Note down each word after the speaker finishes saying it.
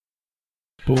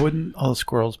But wouldn't all the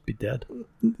squirrels be dead?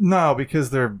 No, because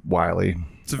they're wily.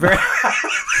 It's a very...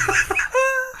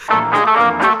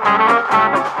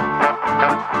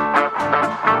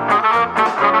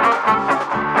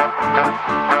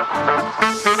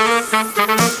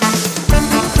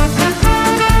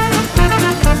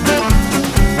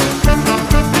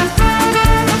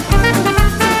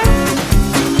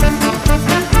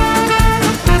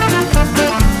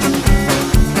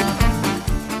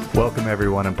 Welcome,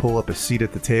 everyone, and pull up a seat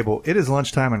at the table. It is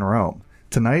lunchtime in Rome.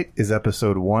 Tonight is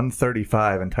episode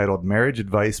 135, entitled Marriage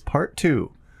Advice Part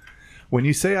 2. When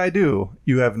you say I do,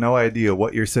 you have no idea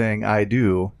what you're saying I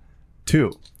do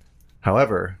to.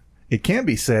 However, it can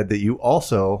be said that you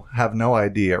also have no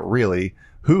idea, really,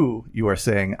 who you are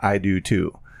saying I do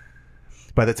to.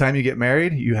 By the time you get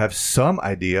married, you have some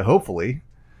idea, hopefully,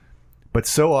 but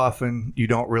so often you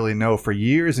don't really know for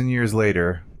years and years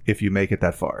later if you make it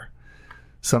that far.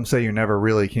 Some say you never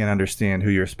really can understand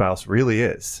who your spouse really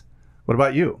is. What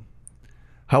about you?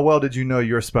 How well did you know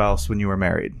your spouse when you were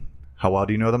married? How well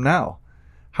do you know them now?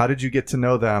 How did you get to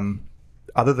know them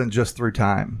other than just through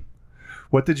time?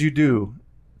 What did you do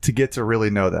to get to really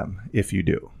know them, if you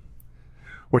do?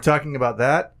 We're talking about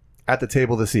that at the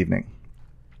table this evening.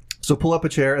 So pull up a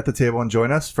chair at the table and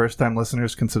join us. First-time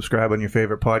listeners can subscribe on your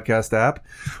favorite podcast app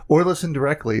or listen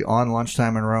directly on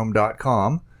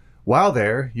lunchtimeinrome.com. While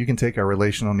there, you can take our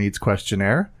relational needs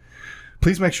questionnaire.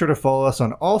 Please make sure to follow us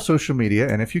on all social media,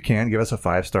 and if you can, give us a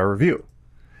 5-star review.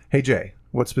 Hey, Jay,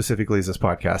 what specifically is this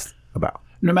podcast about?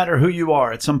 No matter who you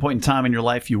are, at some point in time in your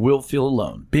life, you will feel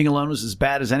alone. Being alone is as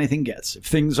bad as anything gets. If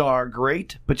things are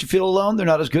great, but you feel alone, they're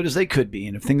not as good as they could be.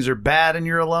 And if things are bad and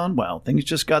you're alone, well, things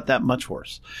just got that much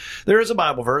worse. There is a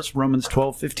Bible verse, Romans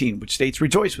 12:15, which states,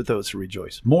 "Rejoice with those who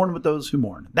rejoice, mourn with those who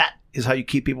mourn." That is how you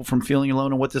keep people from feeling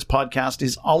alone and what this podcast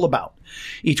is all about.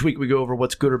 Each week we go over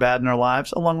what's good or bad in our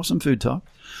lives, along with some food talk,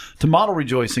 to model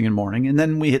rejoicing and mourning, and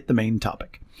then we hit the main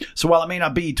topic. So while it may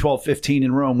not be 12:15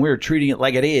 in Rome, we're treating it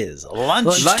like it is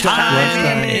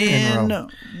lunchtime in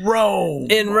Rome.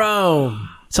 In Rome.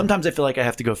 Sometimes I feel like I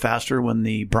have to go faster when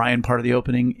the Brian part of the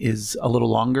opening is a little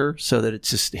longer so that it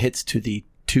just hits to the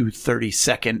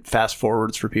 2:30-second fast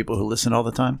forwards for people who listen all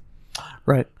the time.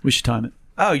 Right. We should time it.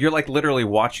 Oh, you're like literally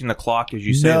watching the clock as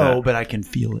you say that. No, but I can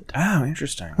feel it. Oh,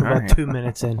 interesting. About All right. 2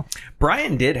 minutes in.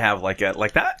 Brian did have like that.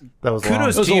 That was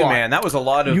Kudos long. to you, man. That was a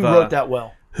lot of You wrote that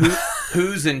well.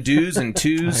 who's and do's and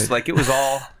twos. Like it was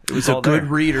all. It was He's a all good there.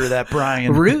 reader, that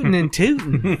Brian. Rootin' and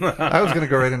tootin'. I was going to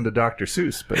go right into Dr.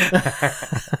 Seuss, but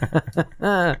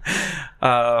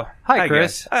Hi,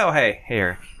 Chris. guys. Oh, hey,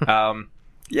 here.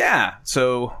 Yeah.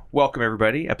 So, welcome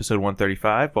everybody. Episode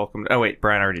 135. Welcome. Oh, wait,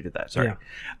 Brian already did that. Sorry.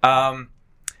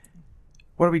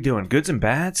 What are we doing? Goods and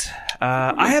bads?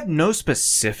 I have no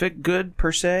specific good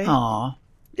per se. Aw.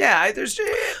 Yeah, there's.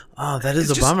 Oh, that is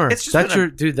It's a just- bummer. it's just That's been a-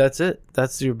 your dude. That's it.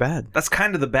 That's your bad. That's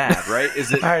kind of the bad, right?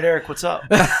 Is it? All right, Eric, what's up?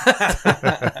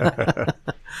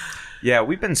 Yeah,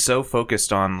 we've been so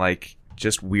focused on like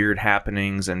just weird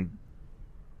happenings and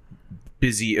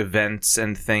busy events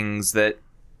and things that,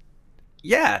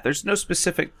 yeah, there's no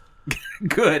specific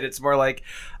good. It's more like,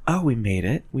 oh, we made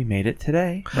it. We made it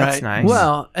today. That's Right. nice.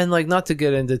 Well, and like not to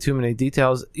get into too many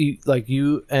details,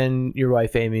 you and your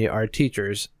wife Amy are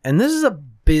teachers, and this is a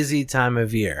busy time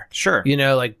of year. sure. You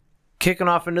know, like kicking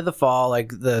off into the fall,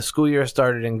 like the school year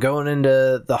started, and going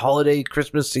into the holiday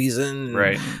Christmas season.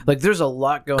 Right. Like there's a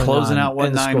lot going on. Closing out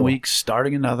in the 9 school. weeks,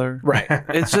 starting another. Right.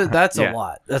 It's just, that's Yeah. a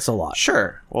lot. That's a lot.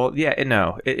 Sure. Well, yeah,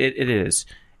 it is.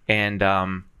 And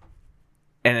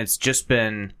it's just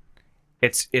been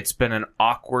it's been an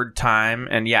awkward time,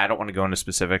 and yeah, I don't want to go into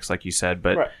specifics like you said,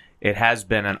 but Right. it has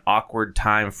been an awkward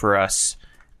time for us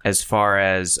as far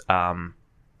as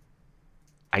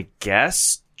I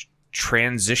guess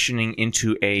transitioning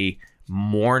into a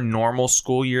more normal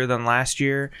school year than last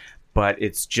year, but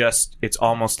it's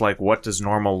almost like, what does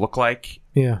normal look like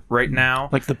Yeah. right now?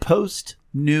 Like the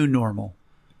post-new normal.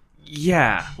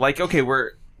 Yeah, like, okay,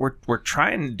 we're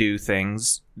trying to do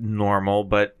things normal,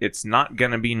 but it's not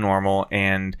going to be normal,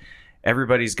 and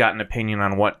everybody's got an opinion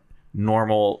on what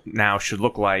normal now should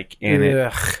look like, and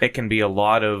Ugh. it can be a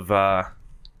lot of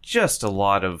just a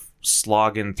lot of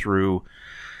slogging through.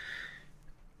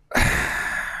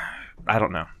 I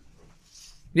don't know.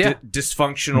 Yeah.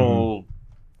 Dysfunctional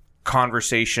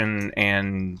conversation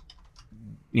and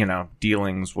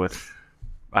dealings with,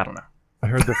 I don't know. I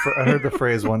heard the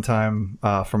phrase one time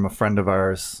from a friend of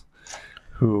ours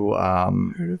who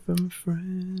Heard it from a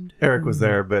friend. Eric was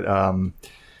there, but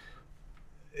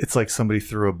it's like somebody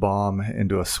threw a bomb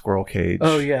into a squirrel cage.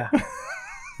 Oh yeah.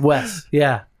 Wes.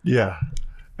 Yeah. Yeah.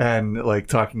 and like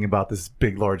talking about this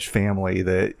big, large family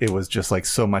that it was just like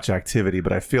so much activity.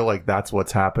 But I feel like that's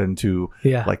what's happened to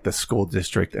like the school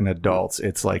district and adults.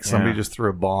 It's like somebody just threw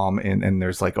a bomb and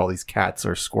there's like all these cats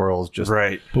or squirrels just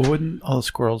Right. But wouldn't all the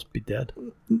squirrels be dead?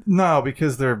 No,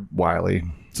 because they're wily.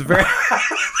 It's a very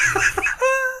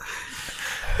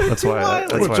That's why.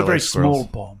 That's why It's I a very like squirrels.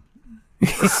 small bomb.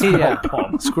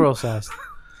 Yeah, squirrel sized.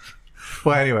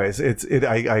 Well, anyways,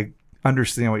 I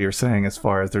understand what you're saying as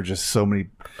far as there's just so many.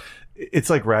 It's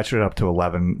like ratcheted up to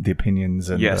 11. The opinions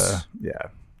and Yes.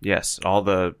 Yes, all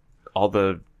the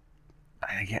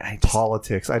I just,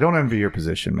 politics. I don't envy your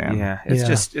position, man. yeah, it's Yeah.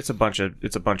 just it's a bunch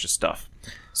of stuff.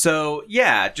 So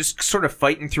yeah, just sort of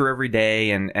fighting through every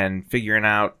day and figuring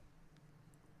out,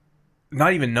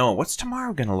 not even knowing what's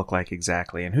tomorrow going to look like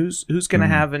exactly, and who's going to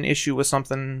have an issue with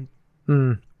something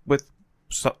with.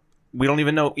 We don't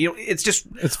even know. It's just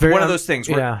very one of those things.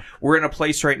 yeah. We're in a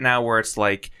place right now where it's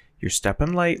like you're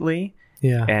stepping lightly,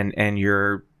 Yeah. and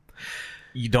you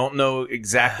don't know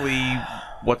exactly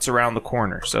what's around the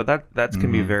corner. So that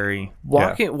can be very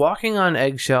Walking on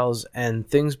eggshells and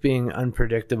things being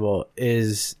unpredictable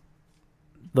is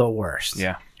the worst.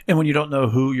 yeah. And when you don't know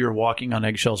who you're walking on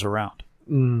eggshells around.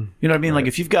 Mm. You know what I mean? Like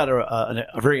if you've got a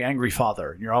very angry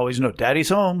father, you're always daddy's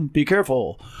home, be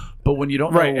careful. But when you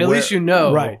don't Right. know At least you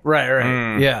know. Right.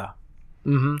 Right. Yeah.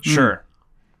 Mm-hmm. Sure.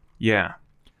 Yeah.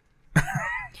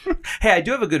 Hey, I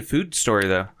do have a good food story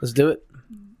though. Let's do it.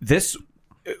 This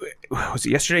was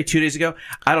it yesterday, 2 days ago?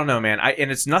 I don't know, man.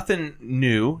 And it's nothing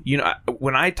new.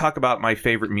 When I talk about my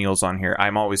favorite meals on here,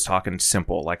 I'm always talking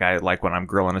simple. Like I like when I'm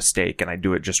grilling a steak and I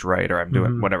do it just right, or I'm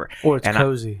doing whatever. Or it's And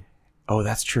cozy. Oh,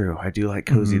 that's true. I do like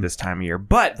cozy this time of year.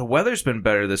 But the weather's been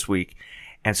better this week.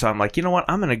 And so I'm like, you know what?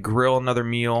 I'm going to grill another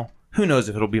meal. Who knows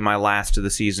if it'll be my last of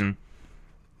the season.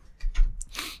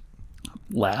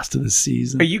 Last of the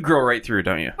season. Oh, you grill right through,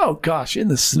 don't you? Oh gosh, in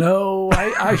the snow,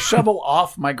 I shovel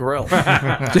off my grill.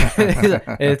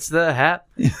 It's the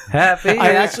happy.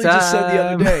 I actually just said the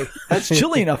other day, that's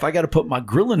chilly enough. I got to put my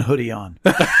grilling hoodie on.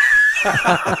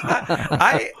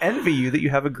 I envy you that you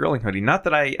have a grilling hoodie. Not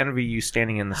that I envy you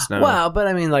standing in the snow. Wow, but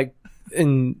I mean, like,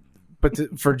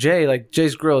 for Jay, like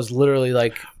Jay's grill is literally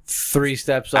like 3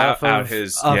 steps off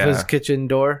his kitchen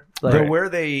door. But Like, where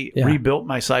they Yeah. rebuilt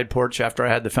my side porch after I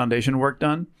had the foundation work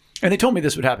done, and they told me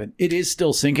this would happen. It is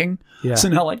still sinking. Yeah. So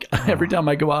now, like, every time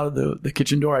I go out of the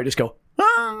kitchen door, I just go,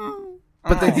 ah.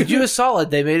 but they did you a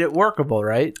solid. They made it workable,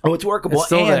 right? Oh, it's workable. It's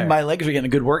still and there. my legs are getting a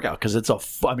good workout because it's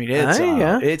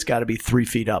Yeah. it's got to be 3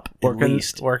 feet up at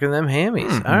least. Working them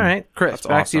hammies. All right, Chris, That's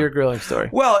back awesome. to your grilling story.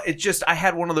 Well, I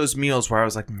had one of those meals where I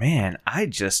was like, man, I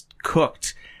just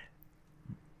cooked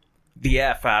the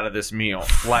F out of this meal.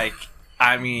 Like,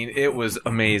 I mean, it was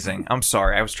amazing. I'm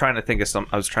sorry. I was trying to think of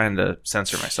I was trying to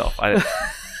censor myself. I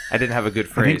didn't have a good I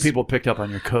phrase. think people picked up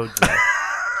on your code. Today.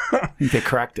 I think they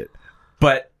cracked it.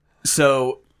 But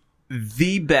so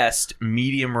the best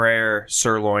medium rare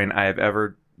sirloin I have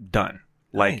ever done.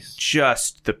 Like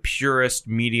just the purest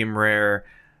medium rare,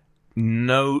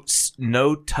 no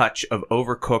touch of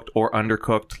overcooked or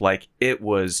undercooked. Like it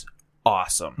was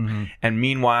awesome. And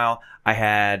meanwhile, I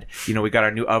had, we got our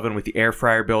new oven with the air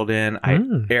fryer built in. I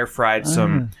air fried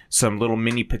some little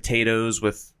mini potatoes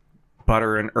with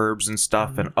butter and herbs and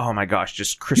stuff, and oh my gosh,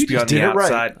 just crispy just on the did it right.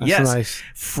 outside. That's Yes, nice.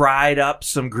 fried up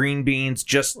some green beans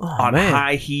just on man.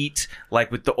 high heat,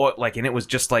 like with the oil, and it was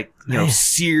just like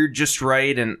seared just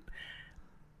right. And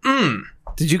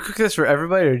Did you cook this for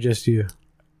everybody or just you?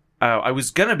 I was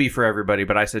gonna be for everybody,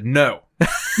 but I said no.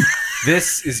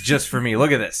 This is just for me.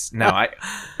 Look at this. No,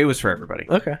 it was for everybody.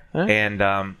 Okay. All right.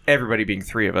 And everybody being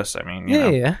 3 of us. I mean, you Yeah, know.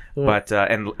 yeah. But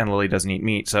and Lily doesn't eat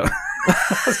meat, so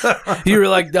You were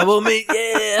like double meat,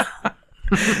 yeah.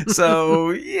 so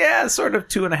yeah, sort of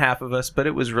 2.5 of us, but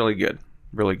it was really good,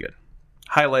 really good.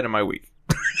 Highlight of my week.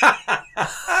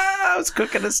 I was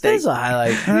cooking a steak. That's a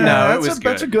highlight. No, it was good.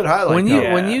 That's a good highlight. When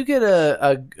though. you get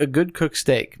a good cooked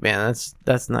steak, man,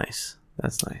 that's nice.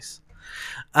 That's nice.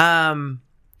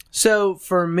 So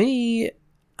for me,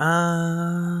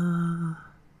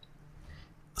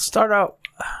 start out.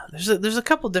 There's a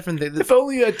couple different things. If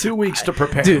only you had 2 weeks to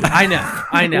prepare. Dude, I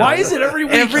know. Why is it every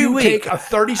week Every you week. take a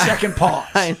 30-second pause?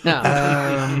 I know.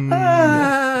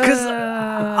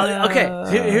 Because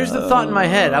here's the thought in my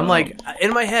head. I'm like,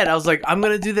 in my head, I was like, I'm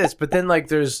gonna do this, but then like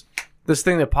there's this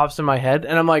thing that pops in my head,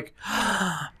 and I'm like,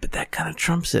 but that kind of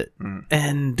trumps it.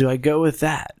 And do I go with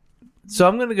that? So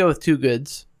I'm gonna go with 2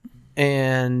 goods,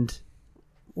 and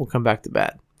we'll come back to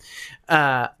bad.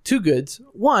 2 goods.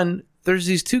 One, there's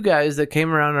these 2 guys that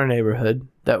came around our neighborhood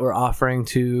that were offering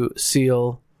to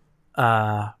seal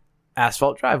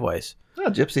asphalt driveways. Oh,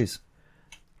 gypsies.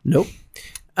 Nope.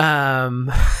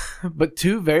 But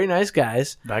two very nice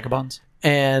guys. Vagabonds.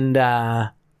 And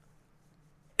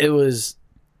it was,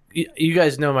 you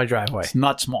guys know my driveway. It's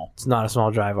not small. It's not a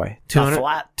small driveway. Not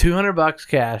flat. $200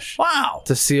 cash Wow.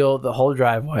 to seal the whole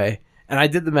driveway. And I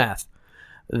did the math.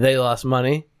 They lost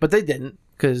money, but they didn't,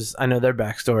 because I know their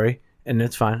backstory, and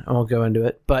it's fine. I won't go into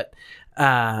it. But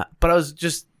I was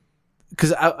just,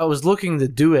 because I was looking to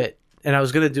do it, and I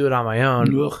was going to do it on my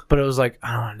own, Ugh. but it was like,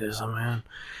 I don't want to do this on my own.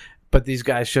 But these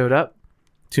guys showed up,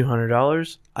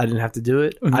 $200. I didn't have to do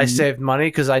it. I saved money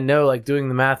because I know, like, doing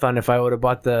the math on if I would have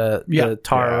bought the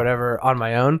tar Yeah. or whatever on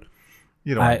my own,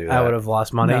 You don't want to do that. I would have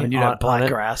lost money. No, and you'd on- have black on it.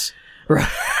 grass.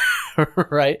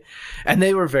 Right. And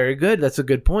they were very good. That's a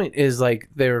good point, is like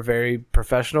they were very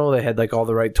professional. They had like all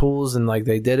the right tools, and like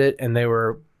they did it, and they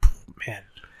were, man,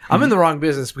 I'm in the wrong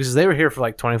business because they were here for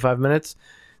like 25 minutes,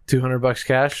 $200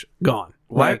 cash, gone.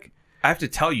 Like, I have to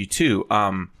tell you too.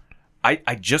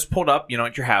 I just pulled up,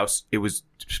 at your house. It was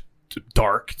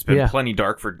dark. It's been plenty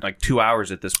dark for like 2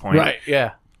 hours at this point. right.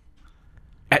 Yeah.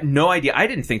 I had no idea. I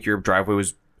didn't think your driveway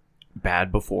was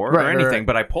bad before Right, or right, anything. right.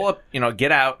 But I pull up,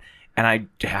 get out, and I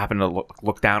happen to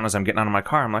look down as I'm getting out of my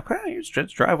car. I'm like, well, your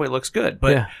driveway looks good,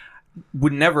 but yeah.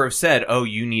 would never have said, oh,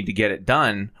 you need to get it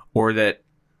done, or that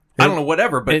I don't know,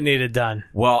 whatever. But It needed done.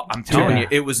 well, I'm telling Yeah. you,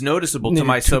 it was noticeable to Needed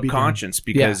my to be done. subconscious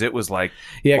because it was like,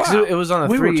 Yeah, because wow. it was on the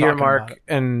We were 3-year talking mark, about it.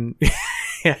 and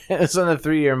yeah, it was on the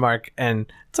 3-year mark,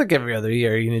 and it's like every other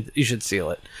year. You should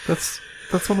seal it. That's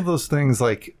one of those things,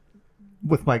 like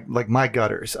with my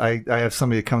gutters. I have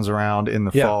somebody that comes around in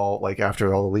the Yeah. fall, like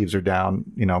after all the leaves are down,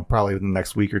 probably within the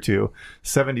next week or two.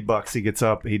 $70, he gets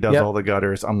up, he does Yep. all the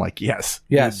gutters. I'm like, yes,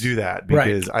 Yes. do that, Right.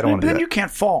 because I don't want to do Then that. you can't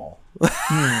fall.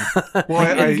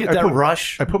 Well, You get that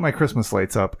rush. I put my Christmas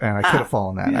lights up, and I could have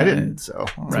fallen that. I didn't, so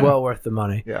It's well worth the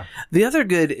money. yeah. The other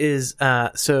good is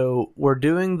so we're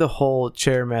doing the whole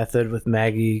chair method with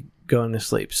Maggie going to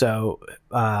sleep. So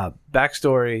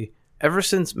backstory: ever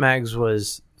since Mags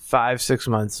was 5-6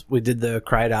 months, we did the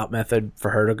cried out method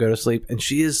for her to go to sleep, and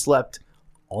she has slept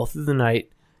all through the night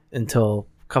until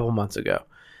a couple months ago.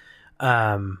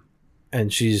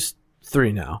 And she's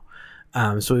 3 now.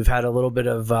 So we've had a little bit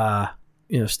of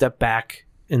step back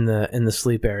in the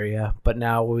sleep area, but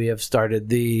now we have started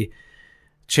the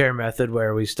chair method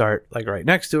where we start like right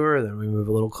next to her, then we move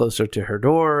a little closer to her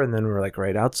door, and then we're like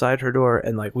right outside her door,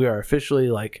 and like we are officially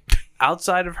like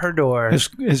outside of her door.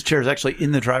 His chair's actually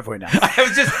in the driveway now.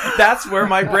 that's where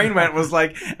my brain went, was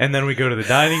like, and then we go to the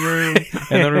dining room, and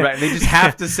then we're back. They just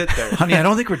have to sit there. Honey, I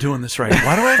don't think we're doing this right.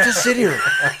 Why do I have to sit here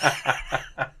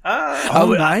all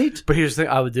night? But here's the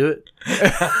thing, I would do it.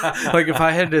 Like if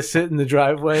I had to sit in the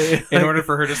driveway In order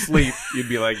for her to sleep, you'd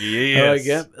be like, yes. I'm like,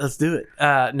 yep, let's do it.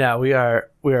 No, we are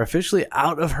officially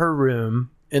out of her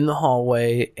room in the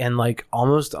hallway and like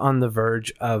almost on the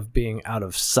verge of being out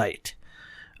of sight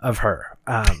of her.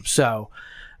 So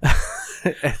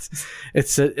it's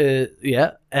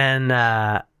yeah, and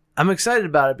I'm excited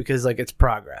about it because like it's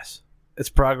progress. It's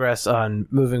progress on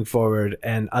moving forward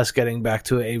and us getting back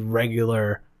to a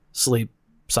regular sleep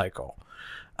cycle.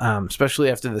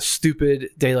 Especially after the stupid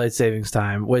daylight savings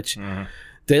time, which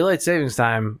daylight savings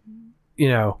time,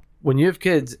 when you have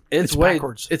kids, it's way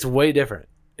backwards. It's way different.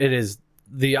 It is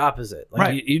the opposite. Like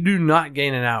Right. you do not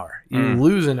gain an hour. You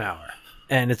lose an hour,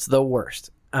 and it's the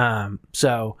worst.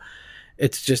 So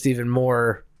it's just even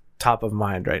more top of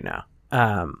mind right now.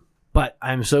 But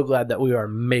I'm so glad that we are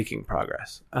making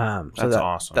progress. So That's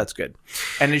awesome. That's good.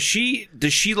 And does she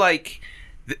like...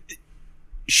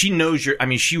 She knows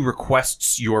she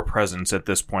requests your presence at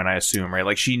this point, I assume, right?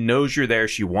 Like, she knows you're there.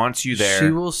 She wants you there. She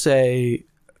will say,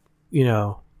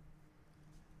 don't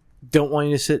want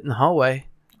you to sit in the hallway.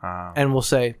 And we'll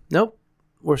say, nope,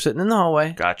 we're sitting in the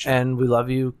hallway. Gotcha. And we love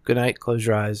you. Good night. Close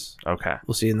your eyes. Okay.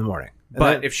 We'll see you in the morning. And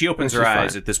But then- if she opens she's her fine.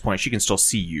 eyes at this point, she can still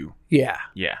see you. Yeah.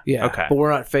 Yeah. Yeah. Okay. But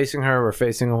we're not facing her. We're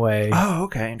facing away. Oh,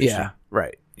 okay. Interesting. Yeah.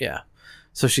 Right. Yeah.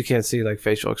 So she can't see like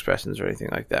facial expressions or anything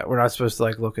like that. We're not supposed to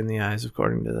like look in the eyes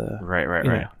according to the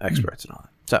Right. experts and all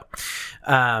that.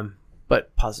 So,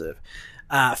 but positive.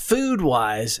 Food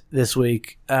wise this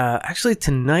week, actually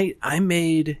tonight I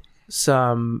made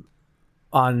some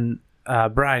on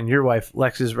Brian, your wife,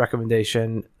 Lex's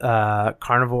recommendation,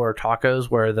 carnivore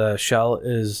tacos where the shell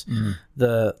is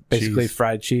the basically Cheese.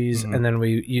 fried cheese. And then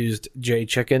we used J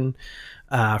chicken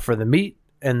for the meat.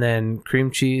 And then cream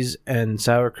cheese and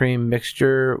sour cream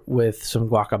mixture with some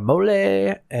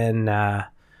guacamole and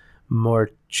more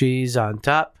cheese on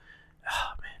top.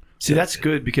 See, that's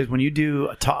good because when you do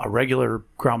a regular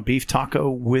ground beef taco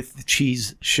with the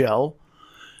cheese shell,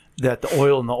 that the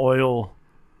oil,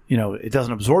 it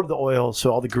doesn't absorb the oil,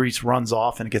 so all the grease runs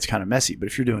off and it gets kind of messy. But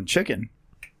if you're doing chicken,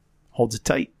 Holds it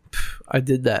tight. I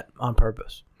did that on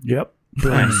purpose. Yep.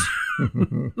 Nice.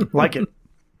 Like it.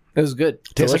 It was good.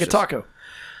 Tastes like a Delicious. taco.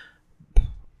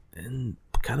 And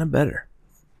kind of better.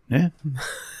 Yeah.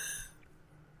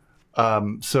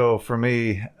 So for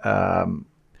me,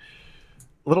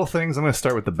 little things. I'm going to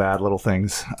start with the bad little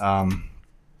things.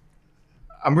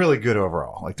 I'm really good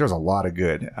overall. Like there's a lot of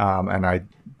good, and I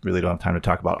really don't have time to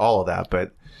talk about all of that.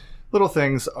 But little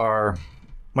things are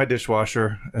my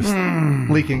dishwasher is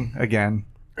leaking again.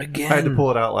 I had to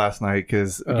pull it out last night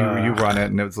because you run it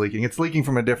and it was leaking. It's leaking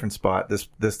from a different spot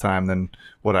this time than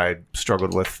what I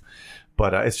struggled with.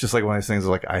 But it's just like one of those things.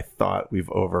 Like I thought we've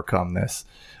overcome this.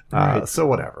 So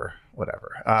whatever.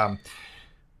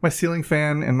 My ceiling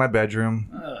fan in my bedroom,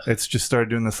 it's just started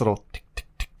doing this little tick, tick,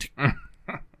 tick, tick.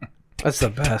 That's the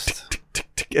best. Tick, tick,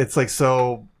 tick. It's like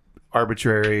so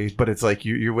arbitrary, but it's like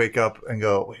you wake up and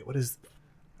go, wait, what is?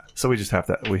 So we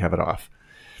have it off.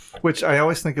 Which I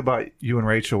always think about you and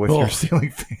Rachel with your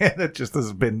ceiling fan. It just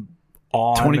has been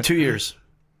on 22 years.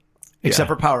 Except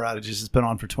for power outages, it's been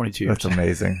on for 22 years. That's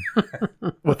amazing.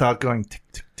 Without going tick,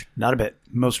 tick, tick. Not a bit.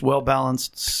 Most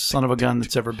well-balanced son of a gun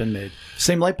that's ever been made.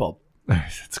 Same light bulb.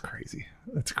 It's crazy.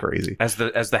 That's crazy. As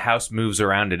the house moves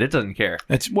around it doesn't care.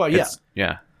 It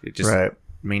It just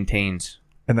maintains.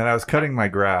 And then I was cutting my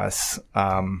grass,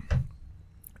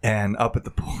 and up at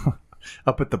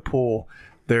the pool,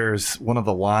 there's one of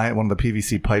the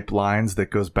PVC pipe lines that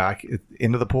goes back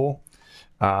into the pool.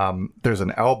 There's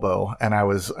an elbow, and I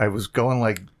was going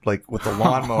like with the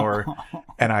lawnmower,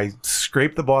 and I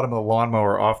scraped the bottom of the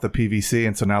lawnmower off the PVC,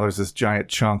 and so now there's this giant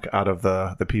chunk out of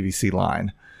the PVC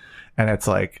line, and it's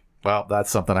like, well, that's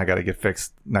something I got to get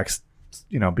fixed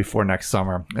before next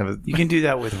summer. You can do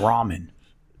that with ramen.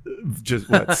 Just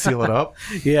seal it up.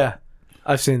 Yeah,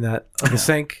 I've seen that on the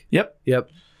sink. Yep.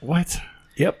 What?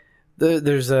 Yep.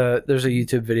 There's a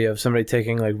YouTube video of somebody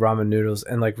taking like ramen noodles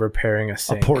and like repairing a A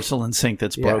sink. porcelain sink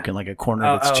that's broken, like a corner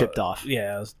that's chipped off.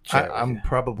 Yeah, it was I'm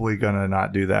probably gonna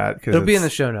not do that because it'll be in the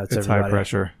show notes. It's everybody. high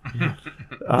pressure.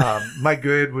 My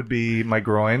good would be my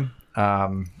groin.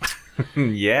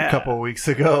 Yeah. A couple of weeks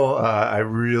ago, I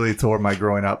really tore my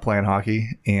groin up playing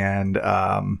hockey, and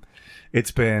I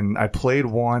played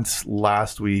once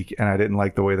last week, and I didn't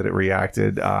like the way that it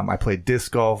reacted. I played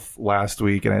disc golf last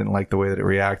week, and I didn't like the way that it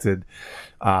reacted.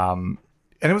 And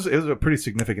it was a pretty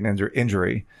significant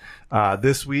injury.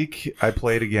 This week, I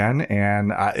played again,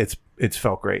 and it's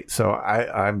felt great. So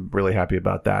I'm really happy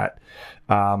about that.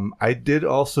 I did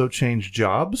also change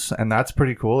jobs, and that's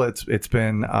pretty cool. It's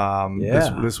been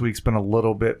this week's been a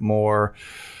little bit more.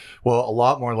 Well, a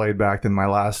lot more laid back than my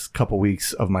last couple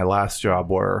weeks of my last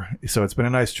job were. So it's been a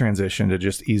nice transition to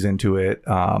just ease into it.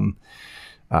 A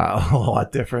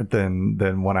lot different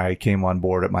than when I came on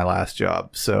board at my last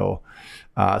job. So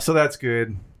that's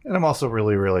good. And I'm also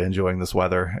really, really enjoying this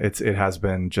weather. It has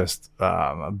been just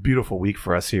a beautiful week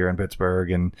for us here in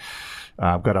Pittsburgh. And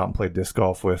I've got out and played disc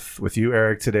golf with you,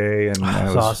 Eric, today. And it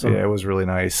was awesome. Yeah, it was really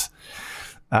nice.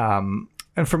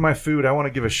 And for my food, I want to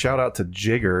give a shout out to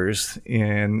Jiggers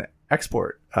in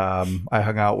Export. I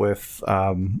hung out with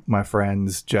my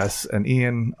friends Jess and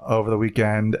Ian over the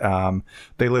weekend.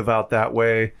 They live out that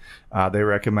way. They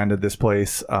recommended this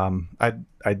place. I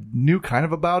knew kind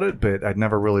of about it, but I'd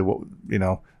never really,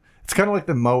 it's kind of like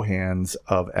the Mohans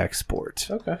of Export.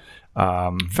 Okay.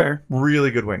 Fair.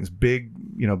 Really good wings. Big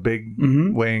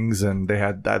wings, and they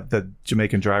had the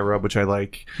Jamaican dry rub, which I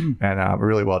like, and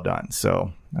really well done.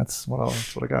 So that's what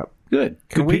I got. Good.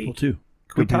 Can Good we- people too.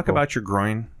 Can we Good talk people. about your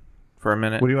groin for a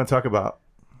minute? What do you want to talk about?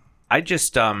 I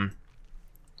just when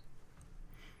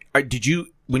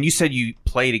you said you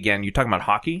played again, you're talking about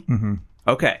hockey? Mm-hmm.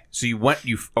 Okay. So you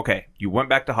went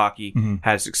back to hockey,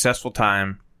 had a successful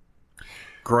time.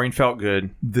 Groin felt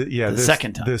good. The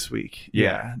second time. This week.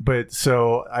 Yeah. But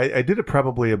so I did it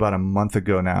probably about a month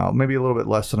ago now, maybe a little bit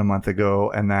less than a month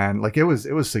ago, and then like it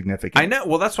was significant. I know.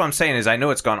 Well, that's what I'm saying is I know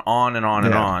it's gone on and on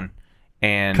and on,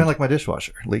 and kind of like my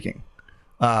dishwasher leaking.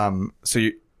 so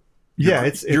you.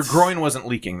 Your groin wasn't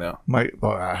leaking though.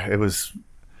 It was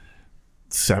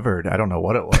severed. I don't know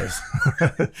what it was.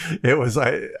 It was.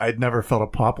 I'd never felt a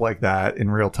pop like that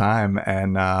in real time,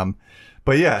 and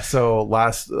but yeah. So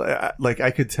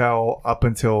I could tell up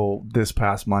until this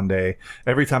past Monday,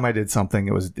 every time I did something,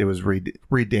 it was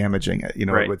re-damaging it.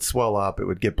 Right. It would swell up. It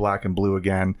would get black and blue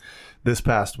again. This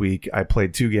past week, I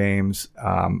played 2 games.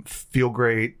 Feel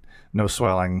great. No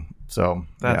swelling. So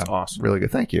That's awesome. Really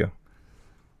good. Thank you.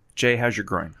 Jay, how's your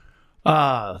groin?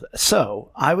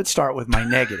 So I would start with my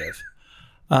negative.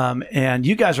 And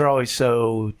you guys are always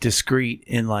so discreet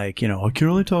in I can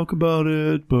really talk about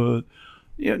it, but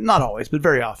not always, but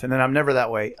very often. And I'm never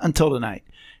that way until tonight.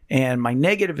 And my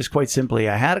negative is quite simply,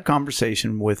 I had a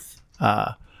conversation the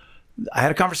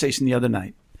other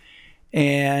night,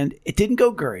 and it didn't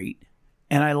go great,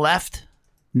 and I left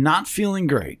not feeling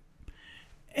great.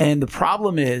 And the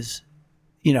problem is,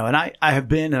 and I have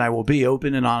been and I will be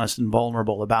open and honest and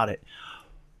vulnerable about it.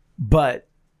 But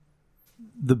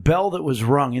the bell that was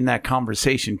rung in that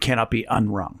conversation cannot be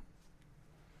unrung.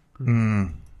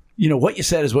 What you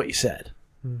said is what you said.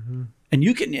 Mm-hmm. And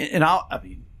you can,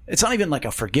 it's not even like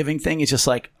a forgiving thing. It's just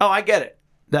like, oh, I get it.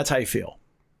 That's how you feel.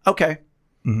 Okay.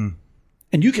 Mm-hmm.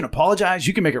 And you can apologize.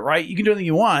 You can make it right. You can do anything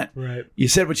you want. Right. You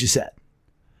said what you said.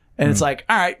 And it's like,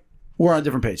 all right, we're on a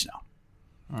different page now.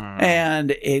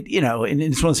 And and it's one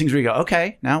of those things where you go,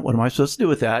 okay, now what am I supposed to do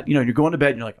with that? You're going to bed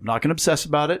and you're like, I'm not going to obsess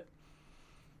about it.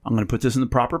 I'm going to put this in the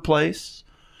proper place.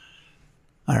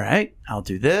 All right, I'll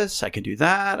do this. I can do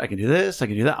that. I can do this. I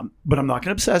can do that. But I'm not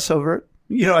going to obsess over it.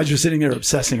 I was just sitting there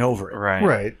obsessing over it.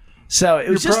 Right. So it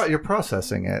was you're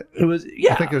processing it. It was,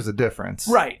 yeah. I think there's a difference.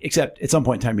 Right. Except at some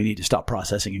point in time, you need to stop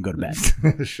processing and go to bed.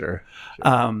 Sure.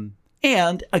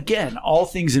 And again, all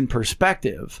things in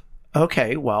perspective.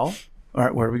 Okay, well, all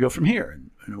right, where do we go from here?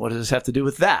 And what does this have to do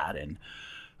with that? And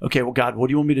okay, well, God, what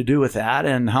do you want me to do with that?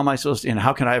 And how am I supposed to, and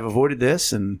how can I have avoided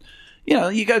this? And,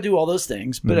 you got to do all those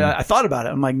things. But I thought about it.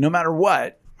 I'm like, no matter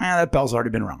what, that bell's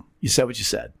already been rung. You said what you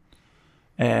said.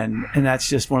 And that's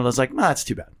just one of those like, that's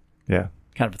too bad. Yeah.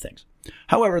 Kind of things.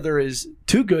 However, there is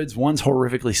two goods. One's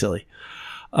horrifically silly.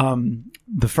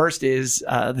 The first is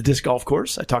the disc golf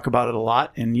course. I talk about it a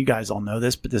lot, and you guys all know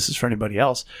this, but this is for anybody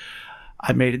else.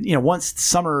 I made it, once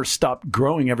summer stopped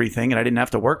growing everything and I didn't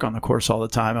have to work on the course all the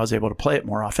time, I was able to play it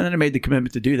more often, and I made the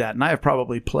commitment to do that. And I have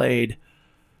probably played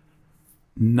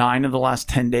 9 of the last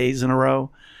 10 days in a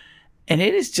row. And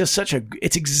it is just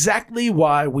it's exactly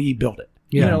why we built it.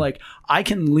 Yeah. Like I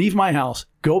can leave my house,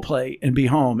 go play, and be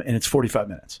home, and it's 45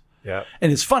 minutes. Yeah.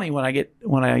 And it's funny when I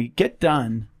get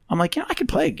done, I'm like, I could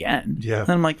play again. Yeah. And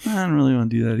I'm like, I don't really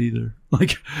want to do that either.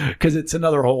 Like, because it's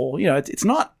another whole, it's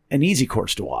not an easy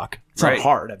course to walk. It's not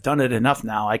hard. I've done it enough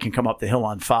now. I can come up the hill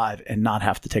on 5 and not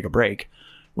have to take a break,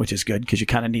 which is good because you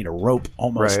kind of need a rope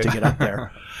almost to get up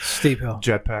there. Steep hill.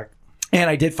 Jetpack. And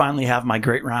I did finally have my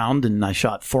great round, and I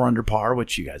shot 4 under par,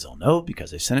 which you guys all know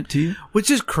because I sent it to you.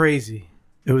 Which is crazy.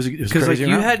 It was because crazy.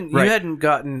 You hadn't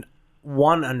gotten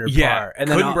 1 under par, and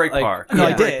then couldn't break par. No,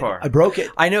 I Couldn't did. par. I broke it.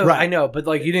 I know, but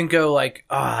like you didn't go like,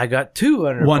 I got 2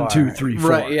 under 1, par. 2, 3, 4.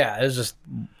 Right? Yeah, it was just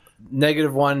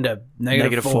 -1 to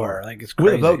 -4. Like it's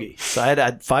crazy. With a bogey. So I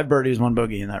had 5 birdies, 1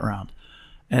 bogey in that round,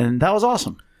 and that was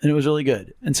awesome, and it was really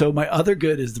good. And so my other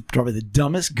good is probably the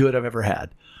dumbest good I've ever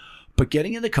had. But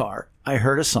getting in the car, I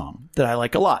heard a song that I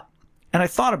like a lot, and I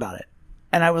thought about it,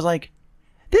 and I was like,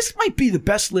 this might be the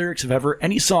best lyrics of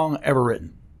any song ever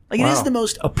written. Like it is the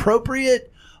most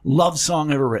appropriate love song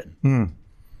ever written.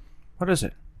 What is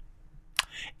it?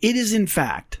 It is, in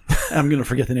fact, I'm going to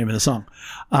forget the name of the song.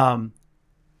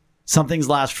 Some Things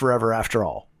Last Forever After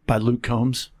All by Luke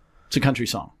Combs. It's a country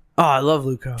song. Oh, I love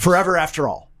Luke Combs. Forever After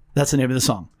All. That's the name of the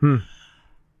song.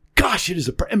 Gosh, it is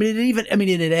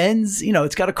it ends,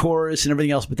 it's got a chorus and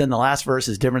everything else, but then the last verse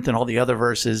is different than all the other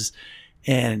verses.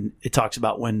 And it talks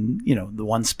about when, the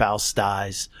one spouse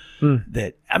dies.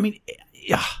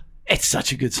 It's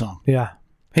such a good song. Yeah.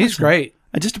 He's great.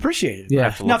 I just appreciate it.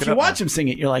 Yeah. Now, if you watch him sing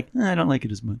it, you're like, I don't like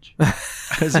it as much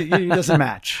because it doesn't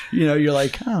match. You're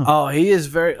like, oh, he is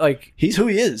very like he's who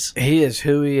he is. He is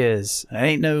who he is. It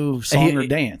ain't no song or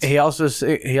dance. He also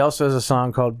has a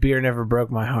song called "Beer Never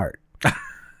Broke My Heart."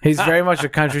 He's very much a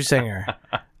country singer.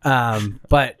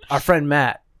 But our friend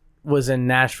Matt was in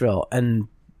Nashville, and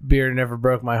 "Beer Never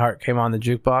Broke My Heart" came on the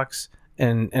jukebox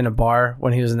in a bar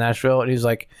when he was in Nashville, and he was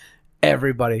like,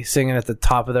 everybody singing at the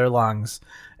top of their lungs.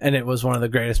 And it was one of the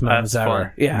greatest moments ever.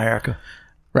 Fun. Yeah. America.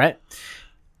 Right?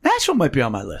 Nashville might be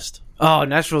on my list. Oh,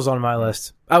 Nashville's on my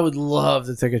list. I would love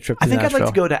to take a trip to Nashville. I think I'd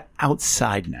like to go to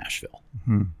outside Nashville.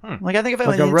 Like I think if I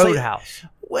like went a roadhouse.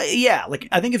 Well, yeah, like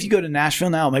I think if you go to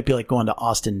Nashville now, it might be like going to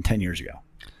Austin 10 years ago.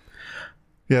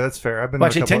 Yeah, that's fair. I've been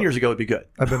Well, there actually, 10 years ago would be good.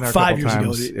 I've been there 5 a years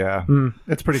couple ago. times. Yeah,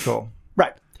 it's pretty cool.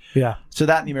 Right. Yeah. So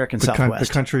that in the American The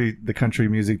Southwest. country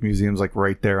music museum's like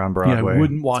right there on Broadway. I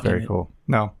wouldn't walk It's very in it. cool.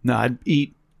 No. No, I'd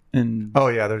eat and Oh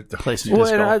yeah, there's play some Well,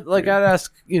 disc and golf. I'd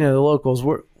ask, the locals,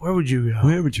 where would you go?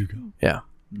 Where would you go? Yeah.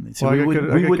 So Well, we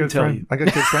wouldn't good tell you. I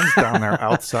got good friends down there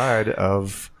outside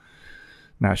of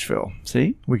Nashville.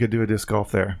 See? We could do a disc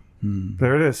golf there.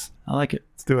 There it is. I like it.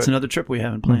 Let's do It's it. another trip we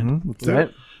haven't planned. Let's do Right?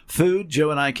 it. Food,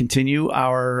 Joe and I continue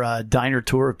our diner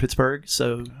tour of Pittsburgh.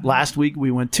 So last week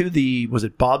we went to was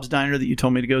it Bob's Diner that you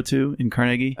told me to go to in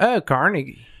Carnegie? Oh,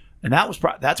 Carnegie. And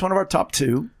that's one of our top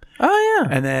 2. Oh, yeah.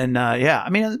 And then,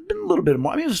 it's been a little bit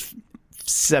more. It was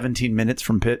 17 minutes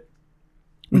from Pitt,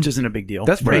 which isn't a big deal.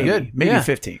 That's pretty Maybe- good. Maybe Yeah.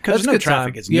 15. Because That's there's no good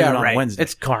traffic. time. It's noon on a Wednesday.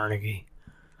 It's Carnegie.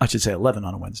 I should say 11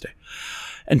 on a Wednesday.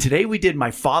 And today we did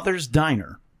my father's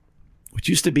diner, which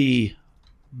used to be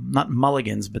not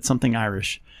Mulligan's, but something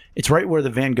Irish. It's right where the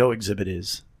Van Gogh exhibit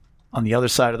is, on the other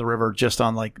side of the river, just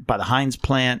on like by the Heinz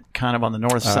plant, kind of on the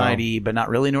north side-y, but not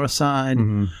really north side.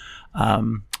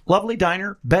 Lovely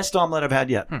diner, best omelet I've had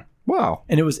yet. Wow.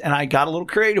 And I got a little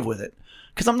creative with it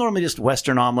because I'm normally just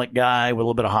Western omelet guy with a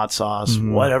little bit of hot sauce,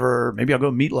 whatever. Maybe I'll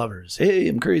go meat lovers. Hey,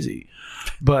 I'm crazy.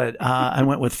 But I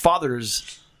went with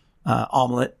father's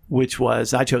omelet, which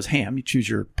was, I chose ham. You choose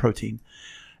your protein.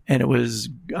 And it was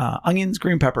onions,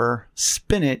 green pepper,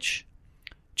 spinach,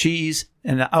 cheese,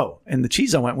 and the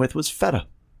cheese I went with was feta.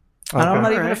 And I'm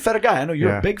not even a feta guy. I know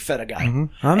you're a big feta guy. I'm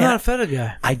not a feta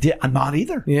guy. I'm not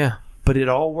either. Yeah. But it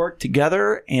all worked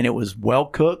together, and it was well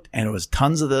cooked, and it was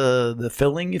tons of the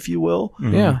filling, if you will.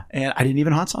 Yeah. And I didn't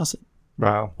even hot sauce it.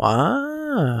 Wow.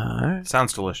 Wow.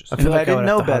 Sounds delicious. I And feel if like I I would didn't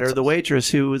have know to hot better, sauce the waitress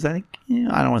who was, I think,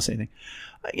 I don't want to say anything,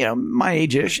 my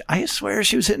age-ish, I swear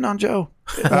she was hitting on Joe.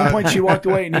 At one point, she walked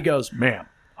away, and he goes, "Ma'am,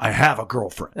 I have a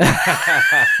girlfriend."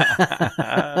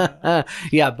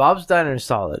 Yeah, Bob's Diner is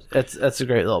solid. That's a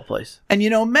great little place. And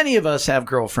many of us have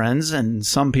girlfriends, and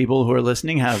some people who are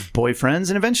listening have boyfriends,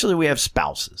 and eventually we have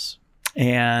spouses.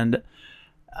 And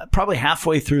probably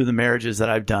halfway through the marriages that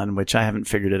I've done, which I haven't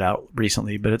figured it out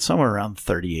recently, but it's somewhere around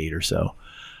 38 or so,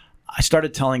 I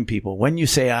started telling people, when you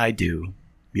say I do,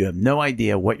 you have no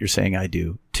idea what you're saying I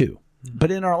do to.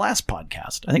 But in our last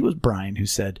podcast, I think it was Brian who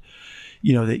said,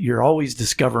 that you're always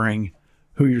discovering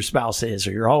who your spouse is,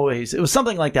 or it was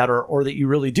something like that, or that you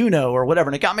really do know, or whatever.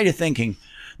 And it got me to thinking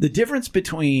the difference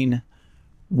between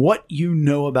what you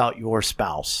know about your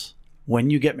spouse when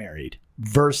you get married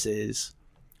versus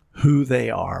who they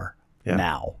are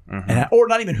now. Or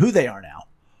not even who they are now,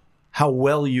 how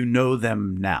well you know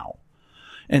them now.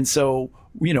 And so,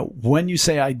 when you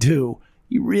say I do,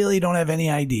 you really don't have any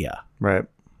idea Right.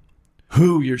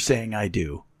 who you're saying I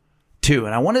do to.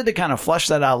 And I wanted to kind of flesh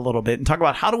that out a little bit and talk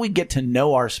about how do we get to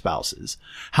know our spouses?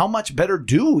 How much better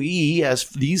do we, as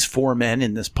these four men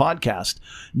in this podcast,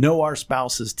 know our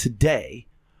spouses today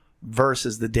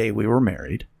versus the day we were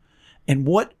married? And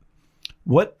what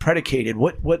predicated,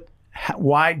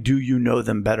 why do you know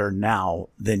them better now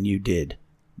than you did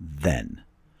then?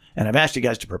 And I've asked you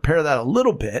guys to prepare that a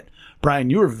little bit. Brian,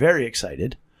 you were very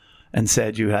excited and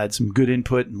said you had some good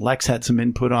input, and Lex had some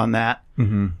input on that.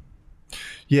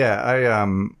 Yeah,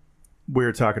 we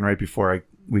were talking right before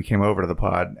we came over to the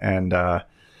pod, and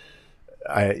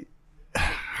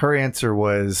her answer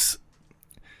was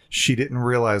she didn't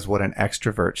realize what an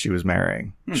extrovert she was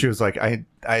marrying. She was like,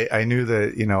 I knew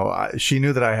that, she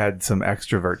knew that I had some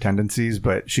extrovert tendencies,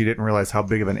 but she didn't realize how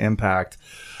big of an impact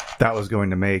that was going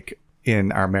to make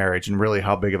in our marriage, and really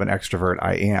how big of an extrovert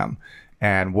I am,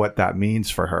 and what that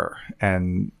means for her,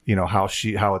 and how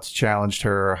it's challenged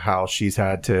her, how she's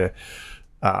had to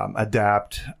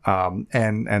adapt,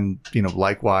 and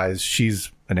likewise,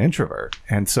 she's an introvert,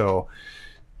 and so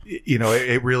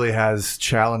it really has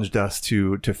challenged us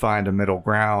to find a middle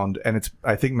ground, and it's,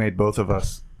 I think, made both of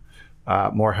us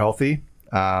more healthy,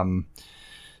 and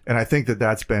I think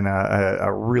that's been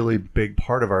a really big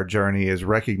part of our journey, is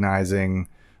recognizing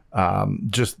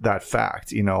just that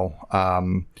fact,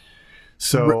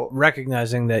 so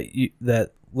recognizing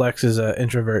that Lex is an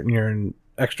introvert and you're an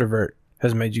extrovert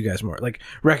has made you guys more, like,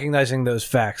 recognizing those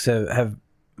facts have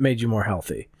made you more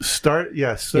healthy. Starting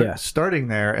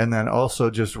there, and then also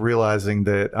just realizing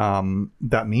that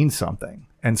that means something.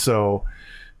 And so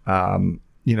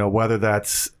whether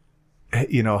that's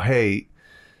hey,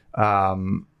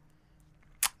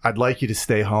 I'd like you to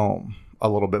stay home a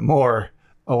little bit more,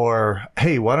 or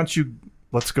hey, why don't you,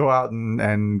 let's go out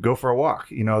and go for a walk.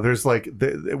 There's like,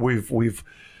 we've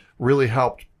really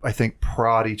helped, I think,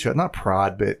 prod each other, not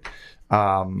prod, but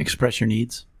Express your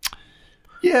needs.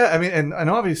 Yeah, I mean, and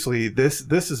obviously this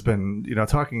has been,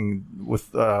 talking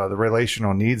with the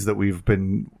relational needs that we've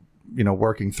been,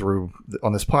 working through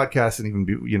on this podcast, and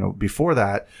even before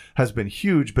that, has been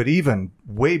huge. But even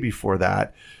way before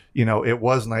that, it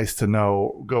was nice to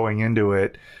know going into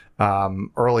it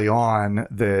early on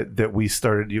that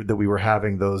we were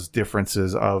having those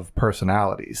differences of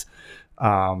personalities.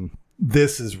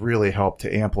 This has really helped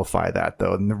to amplify that,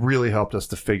 though, and it really helped us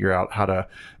to figure out how to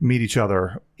meet each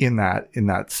other in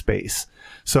that space.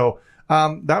 So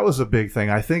that was a big thing,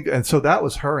 I think. And so that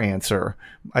was her answer.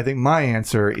 I think my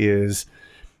answer is,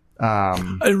 I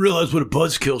didn't realize what a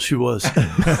buzzkill she was.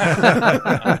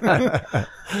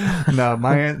 No,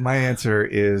 my answer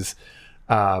is,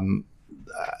 I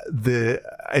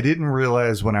didn't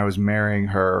realize when I was marrying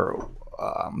her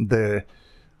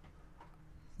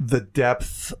the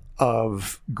depth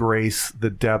of grace, the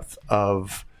depth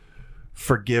of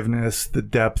forgiveness, the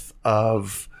depth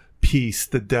of peace,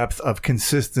 the depth of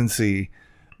consistency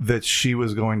that she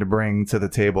was going to bring to the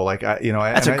table. Like,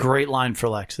 That's a great line for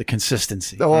Lex, the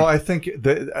consistency. Well, I think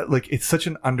that it's such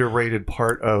an underrated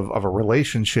part of a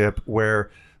relationship where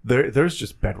there's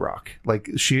just bedrock. Like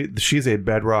she's a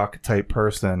bedrock type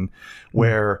person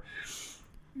where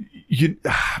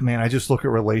I just look at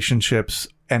relationships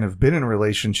and have been in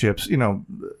relationships,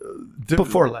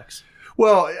 Before Lex.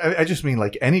 Well, I just mean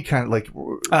like any kind of like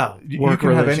you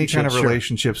can have any kind of sure.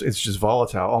 relationships. It's just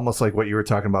volatile, almost like what you were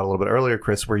talking about a little bit earlier,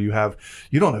 Chris, where you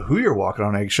don't know who you're walking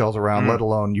on eggshells around, let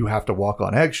alone you have to walk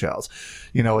on eggshells.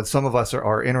 And some of us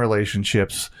are in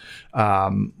relationships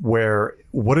where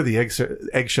what are the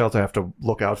eggshells I have to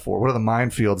look out for? What are the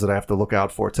minefields that I have to look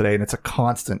out for today? And it's a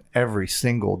constant every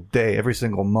single day, every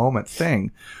single moment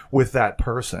thing with that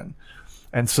person.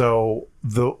 And so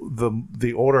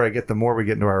the older I get, the more we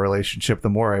get into our relationship, the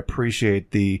more I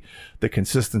appreciate the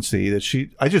consistency that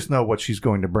I just know what she's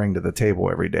going to bring to the table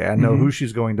every day. I know who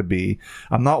she's going to be.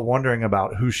 I'm not wondering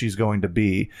about who she's going to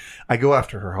be. I go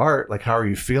after her heart. Like, how are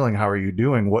you feeling? How are you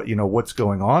doing? What's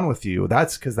going on with you?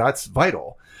 That's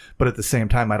vital. But at the same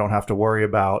time, I don't have to worry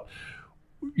about,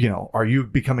 are you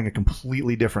becoming a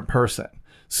completely different person?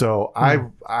 So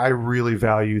I really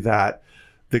value that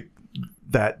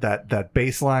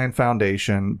baseline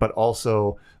foundation, but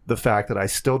also the fact that I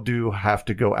still do have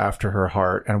to go after her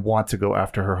heart and want to go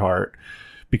after her heart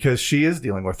because she is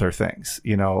dealing with her things,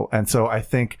 And so I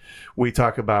think we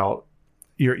talk about,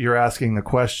 you're asking the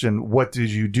question, what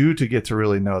did you do to get to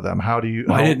really know them? How do you?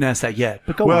 I didn't ask that yet,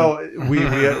 but go on. we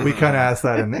kind of asked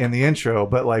that in the intro,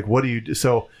 but like, what do you do?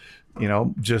 So,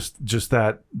 just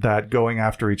that going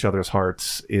after each other's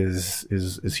hearts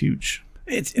is huge.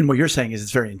 And what you're saying is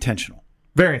it's very intentional.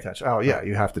 Very intentional. Oh yeah,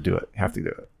 you have to do it. You have to do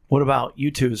it. What about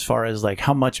you two, as far as like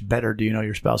how much better do you know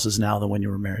your spouses now than when you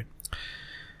were married?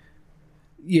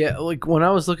 Yeah, like when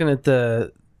I was looking at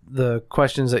the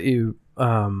questions that you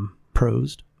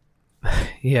Prosed.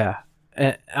 yeah,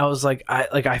 and I was like,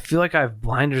 I feel like I have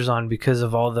blinders on because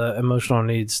of all the emotional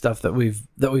needs stuff that we've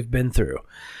been through.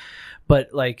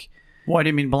 But like, why do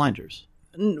you mean blinders?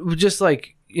 Just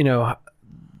like,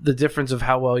 the difference of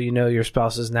how well you know your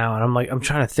spouses now, and I'm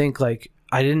trying to think, like,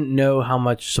 I didn't know how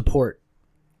much support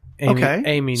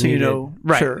Amy so needed.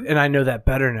 Right. Sure. And I know that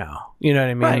better now. You know what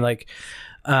I mean? Right. Like,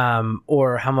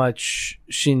 or how much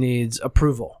she needs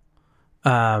approval,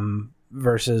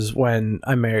 versus when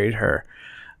I married her.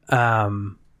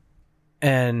 And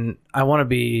I want to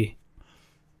be.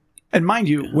 And mind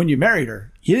you, when you married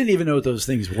her, you didn't even know what those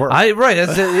things were.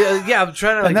 That's it. Yeah, I'm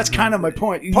trying to. And that's kind of my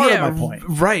point. Part of my point.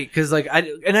 Right. Because like I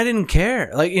didn't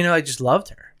care. Like, I just loved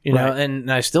her. Right.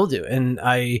 And I still do. And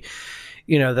I,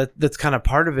 that's kind of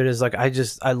part of it is like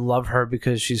I love her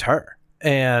because she's her.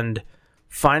 And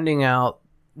finding out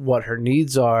what her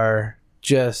needs are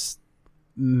just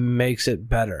makes it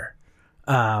better,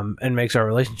 and makes our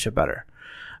relationship better.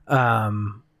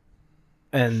 And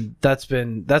that's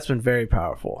been very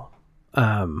powerful.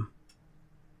 And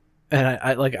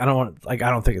I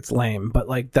don't think it's lame, but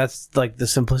like that's like the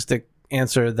simplistic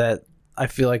answer that I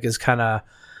feel like is kind of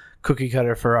cookie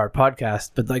cutter for our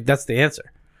podcast, but like that's the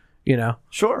answer,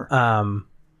 Sure.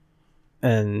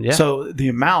 And yeah. So the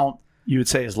amount you would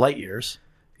say is light years.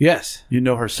 Yes. You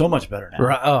know her so much better now.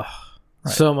 Right. Oh,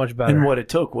 right. So much better. And what it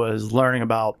took was learning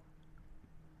about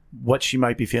what she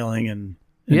might be feeling and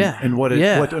what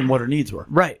her needs were.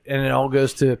 Right. And it all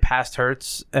goes to past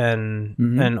hurts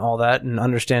and all that, and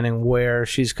understanding where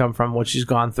she's come from, what she's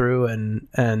gone through,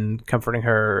 and comforting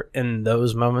her in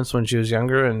those moments when she was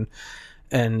younger and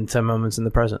to moments in the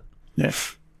present. Yeah.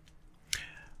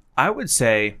 I would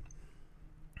say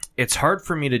it's hard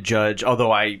for me to judge,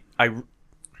 although I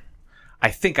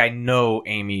think I know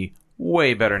Amy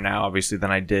way better now, obviously,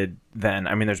 than I did then.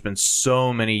 I mean, there's been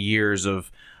so many years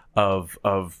of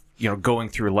going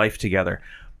through life together.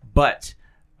 But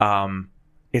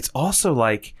it's also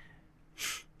like,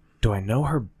 do I know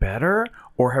her better,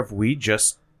 or have we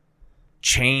just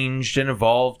changed and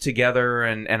evolved together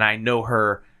and I know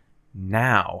her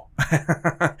now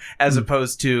as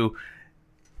opposed to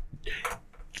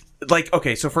like,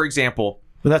 okay, so for example,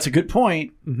 But that's a good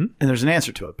point, and there's an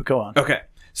answer to it, but go on. Okay.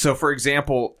 So, for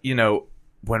example,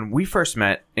 when we first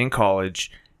met in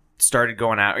college, started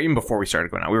going out, even before we started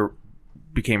going out, we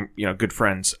became, good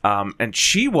friends. And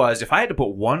she was, if I had to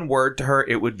put one word to her,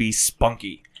 it would be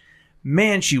spunky.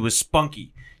 Man, she was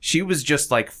spunky. She was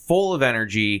just like full of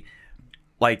energy,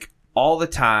 like all the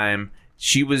time.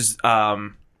 She was,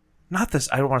 not this,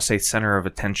 I don't want to say center of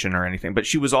attention or anything, but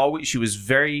she was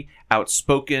very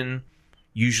outspoken,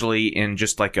 usually in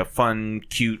just like a fun,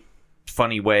 cute,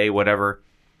 funny way, whatever.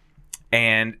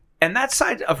 And that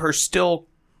side of her still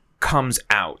comes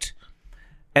out.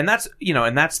 And that's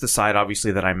the side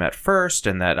obviously that I met first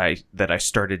and that I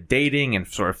started dating and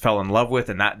sort of fell in love with,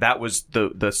 and that was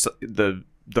the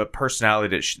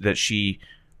personality that she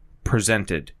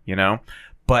presented,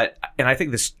 But, and I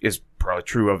think this is probably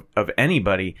true of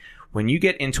anybody, when you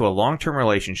get into a long-term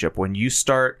relationship, when you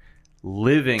start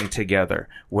living together,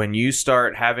 when you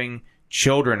start having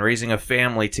children, raising a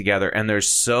family together, and there's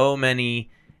so many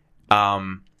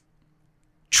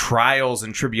trials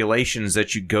and tribulations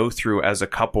that you go through as a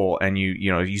couple, and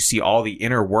you see all the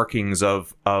inner workings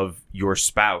of your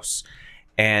spouse,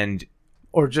 and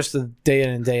or just the day in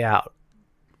and day out.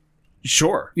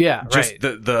 Sure. Yeah. Just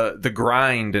right. the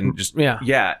grind and just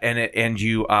yeah. And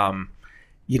you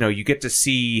you get to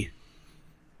see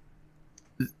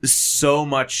so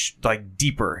much like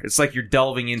deeper. It's like you're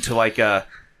delving into like a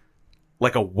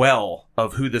well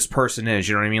of who this person is.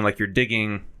 You know what I mean? Like you're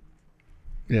digging.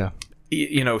 Yeah.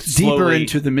 Slowly. Deeper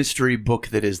into the mystery book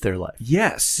that is their life.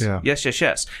 Yes. Yeah.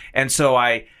 Yes. And so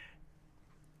I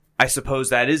suppose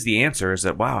that is the answer, is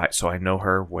that, wow, so I know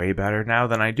her way better now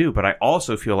than I do. But I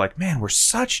also feel like, man, we're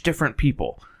such different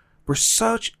people. We're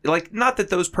such, like, not that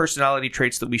those personality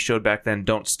traits that we showed back then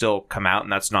don't still come out,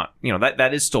 and that's not,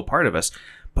 that is still part of us.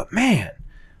 But man,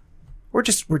 we're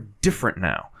different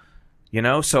now,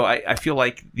 So I feel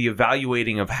like the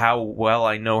evaluating of how well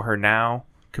I know her now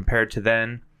compared to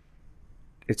then,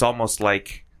 it's almost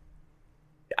like,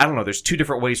 I don't know, there's two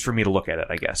different ways for me to look at it,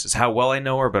 I guess. Is how well I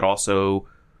know her, but also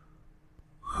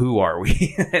who are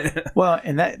we? Well,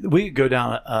 and that we could go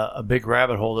down a big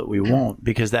rabbit hole that we won't,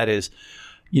 because that is,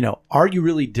 are you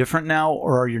really different now,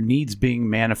 or are your needs being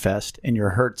manifest and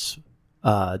your hurts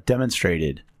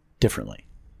demonstrated differently?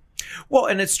 Well,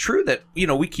 and it's true that,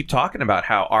 we keep talking about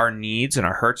how our needs and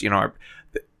our hurts,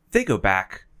 they go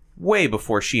back way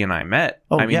before she and I met.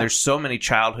 Oh, I mean, yeah. there's so many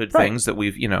childhood things that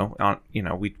we've,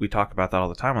 we talk about that all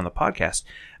the time on the podcast.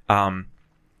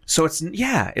 So it's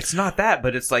not that,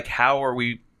 but it's like, how are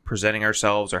we presenting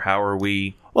ourselves, or how are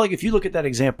we? Well, like if you look at that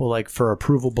example, like for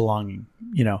approval belonging,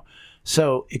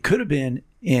 so it could have been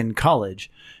in college.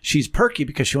 She's perky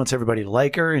because she wants everybody to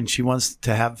like her, and she wants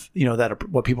to have, that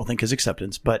what people think is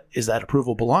acceptance, but is that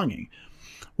approval belonging?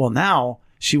 Well, now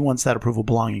she wants that approval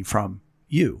belonging from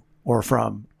you or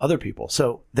from other people.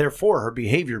 So therefore her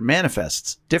behavior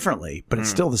manifests differently, but it's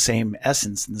still the same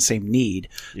essence and the same need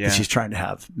that she's trying to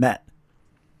have met.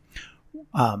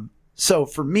 So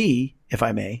for me, if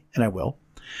I may, and I will,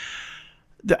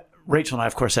 Rachel and I,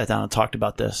 of course, sat down and talked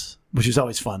about this, which is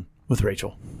always fun with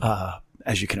Rachel,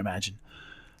 as you can imagine.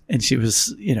 And she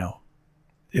was, it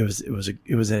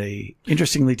was a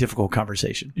interestingly difficult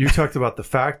conversation. You talked about the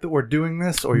fact that we're doing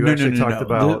this, or you talked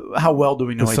about how well do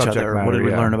we know each other? matter, What did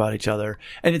we learn about each other?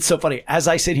 And it's so funny. As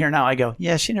I sit here now, I go,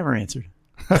 yeah, she never answered.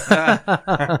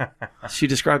 She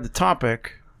described the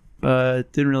topic,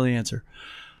 but didn't really answer.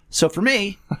 So for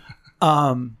me,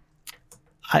 and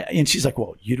she's like,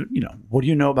 well, what do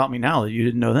you know about me now that you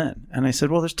didn't know then? And I said,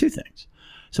 well, there's two things.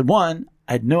 I said, one,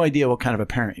 I had no idea what kind of a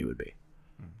parent you would be.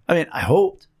 I mean, I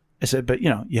hoped. I said, but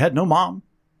you had no mom.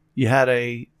 You had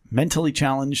a mentally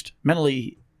challenged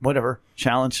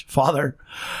father.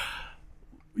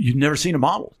 You'd never seen a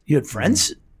model. You had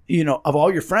friends, of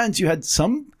all your friends, you had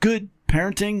some good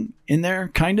parenting in there,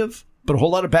 kind of, but a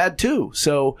whole lot of bad too.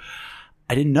 So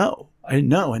I didn't know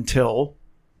until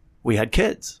we had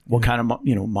kids what kind of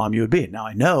mom you would be. Now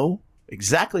I know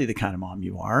exactly the kind of mom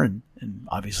you are, and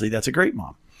obviously that's a great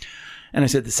mom. And I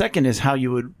said the second is how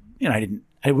you would, I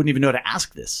wouldn't even know to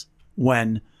ask this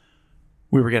when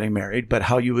we were getting married, but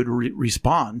how you would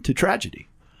respond to tragedy.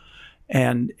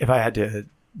 And if I had to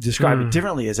describe it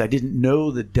differently, is I didn't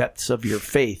know the depths of your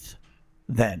faith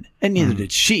then, and neither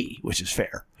did she, which is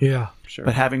fair. Yeah, sure.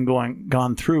 But having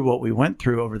gone through what we went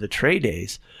through over the Trey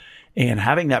days, and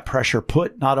having that pressure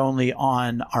put not only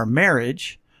on our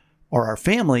marriage or our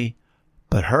family,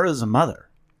 but her as a mother,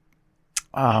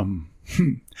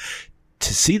 to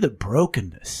see the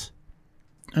brokenness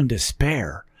and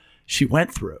despair she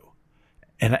went through,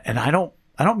 and I don't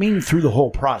mean through the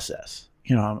whole process.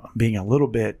 I'm being a little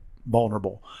bit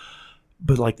vulnerable,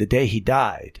 but like the day he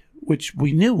died, which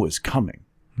we knew was coming.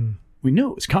 We knew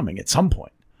it was coming at some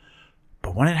point,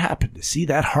 but when it happened, to see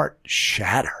that heart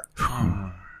shatter.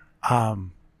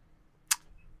 And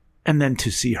then to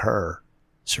see her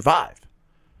survive.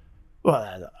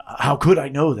 Well, how could I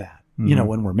know that,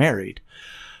 when we're married?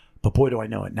 But boy, do I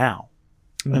know it now.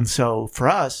 And so for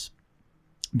us,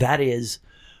 that is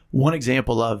one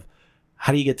example of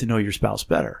How do you get to know your spouse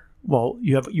better? Well,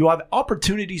 you have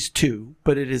opportunities too,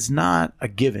 but it is not a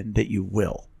given that you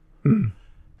will.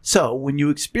 So when you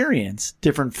experience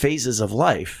different phases of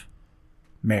life,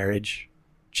 marriage,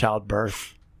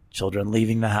 childbirth, children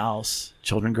leaving the house,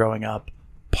 children growing up,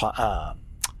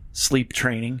 sleep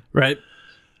training, Right.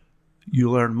 you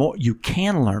learn more. You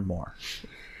can learn more,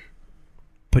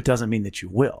 but doesn't mean that you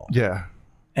will. Yeah.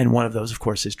 And one of those, of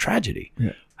course, is tragedy.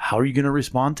 Yeah. How are you going to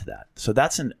respond to that? So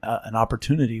that's an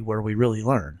opportunity where we really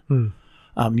learn. You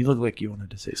look like you wanted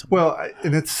to say something. Well,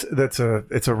 and it's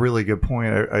a really good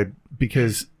point.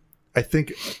 Because I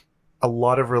think a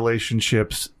lot of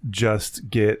relationships just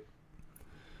get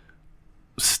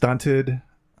stunted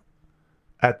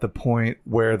at the point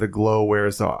where the glow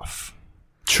wears off.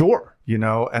 Sure.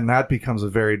 And that becomes a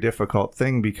very difficult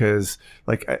thing because,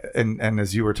 like, and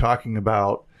as you were talking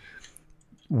about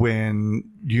when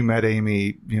you met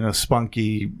Amy,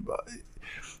 spunky,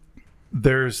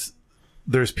 there's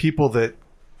people that,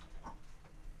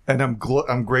 and I'm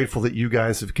grateful that you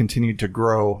guys have continued to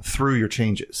grow through your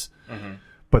changes. Mm-hmm.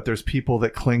 But there's people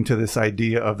that cling to this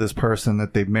idea of this person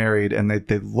that they've married and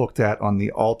they looked at on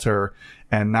the altar,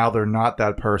 and now they're not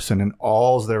that person, and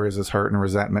all there is hurt and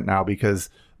resentment now because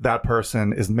that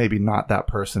person is maybe not that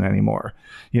person anymore,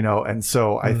 And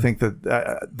so I think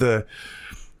that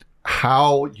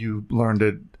how you learn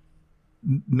to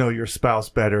know your spouse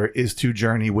better is to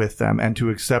journey with them and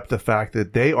to accept the fact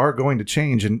that they are going to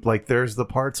change. And like, there's the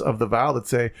parts of the vow that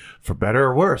say for better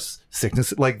or worse,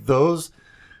 sickness, like those,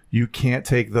 you can't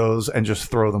take those and just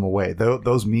throw them away.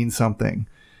 Those mean something.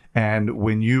 And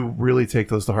when you really take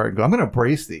those to heart and go, I'm going to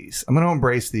embrace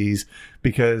these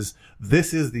because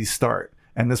this is the start.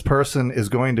 And this person is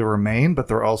going to remain, but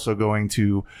they're also going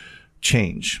to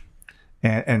change.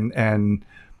 And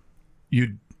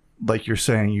you, like you're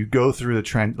saying, you go through the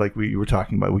trench, like you were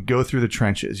talking about. We go through the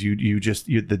trenches. You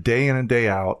the day in and day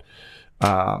out,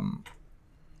 and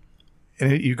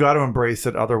you got to embrace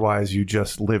it. Otherwise, you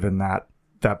just live in that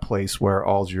place where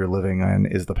all you're living in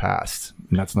is the past,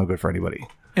 and that's no good for anybody.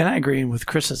 And I agree with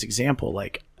Chris's example.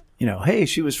 Like, hey,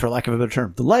 she was, for lack of a better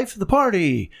term, the life of the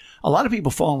party. A lot of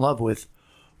people fall in love with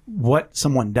what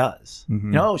someone does.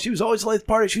 Mm-hmm. She was always the life of the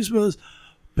party. She was.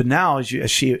 But now, as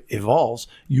she evolves,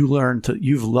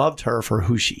 you've loved her for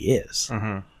who she is.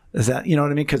 Mm-hmm. Is that, you know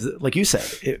what I mean? Because, like you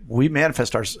said, we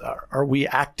manifest we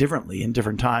act differently in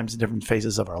different times and different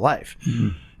phases of our life.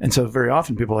 Mm-hmm. And so, very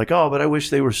often, people are like, "Oh, but I wish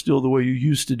they were still the way you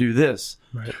used to do this."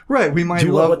 Right. We might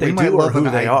love an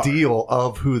ideal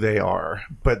of who they are,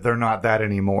 but they're not that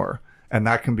anymore, and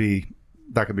that can be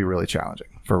really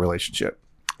challenging for a relationship.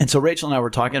 And so, Rachel and I were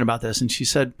talking about this, and she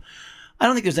said, I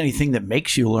don't think there's anything that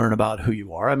makes you learn about who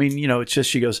you are. I mean, it's just,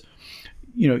 she goes,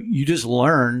 you just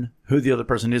learn who the other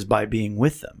person is by being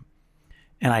with them.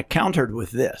 And I countered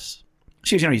with this.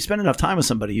 She goes, you spend enough time with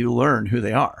somebody, you learn who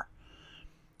they are.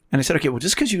 And I said, okay, well,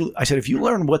 just because if you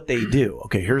learn what they do,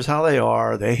 okay, here's how they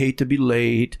are. They hate to be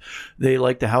late. They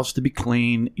like the house to be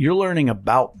clean. You're learning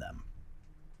about them.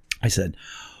 I said,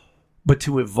 but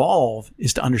to evolve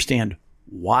is to understand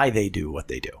why they do what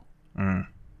they do. Mm.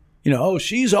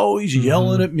 She's always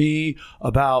yelling at me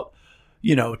about,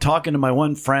 talking to my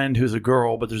one friend who's a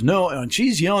girl, but and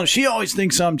she's yelling. She always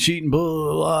thinks I'm cheating. Blah,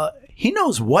 blah, blah. He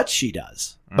knows what she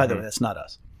does. Mm-hmm. By the way, that's not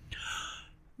us.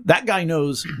 That guy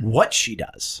knows what she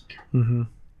does. Mm-hmm.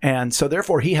 And so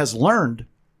therefore he has learned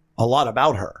a lot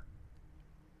about her.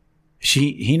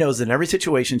 He knows that in every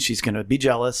situation she's going to be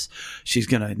jealous. She's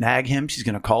going to nag him. She's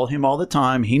going to call him all the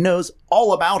time. He knows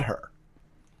all about her.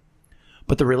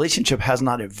 But the relationship has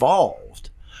not evolved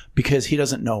because he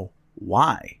doesn't know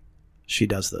why she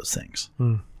does those things.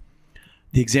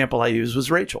 The example I used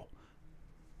was Rachel.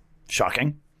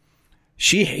 Shocking.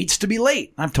 She hates to be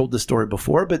late. I've told this story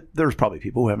before, but there's probably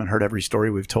people who haven't heard every story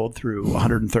we've told through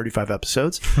 135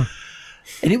 episodes.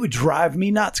 And it would drive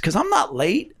me nuts because I'm not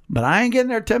late, but I ain't getting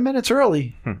there 10 minutes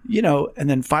early. And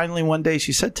then finally one day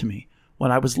she said to me,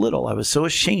 when I was little, I was so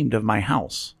ashamed of my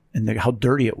house and how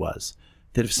dirty it was,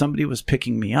 that if somebody was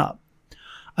picking me up,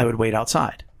 I would wait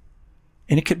outside.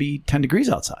 And it could be 10 degrees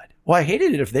outside. Well, I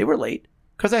hated it if they were late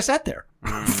because I sat there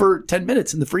for 10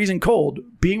 minutes in the freezing cold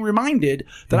being reminded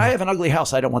that I have an ugly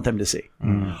house I don't want them to see.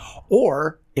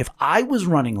 Or if I was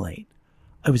running late,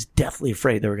 I was deathly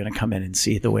afraid they were going to come in and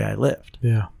see the way I lived.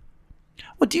 Yeah.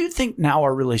 Well, do you think now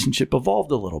our relationship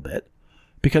evolved a little bit?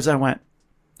 Because I went,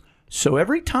 so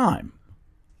every time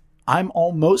I'm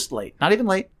almost late, not even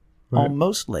late,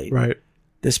 almost late. Right.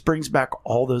 This brings back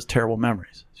all those terrible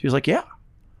memories. She was like, yeah.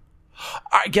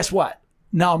 All right, guess what?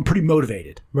 Now I'm pretty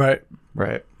motivated. Right.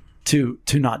 To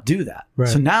not do that. Right.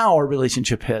 So now our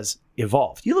relationship has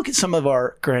evolved. You look at some of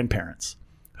our grandparents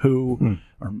who,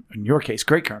 or in your case,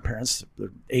 great-grandparents,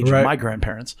 the age Right. of my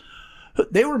grandparents,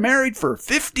 they were married for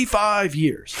 55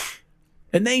 years,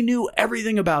 and they knew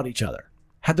everything about each other.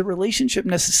 Had the relationship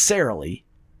necessarily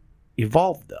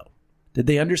evolved, though? Did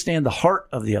they understand the heart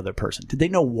of the other person? Did they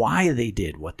know why they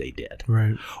did what they did?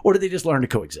 Right. Or did they just learn to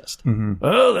coexist?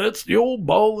 Oh, that's the old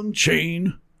ball and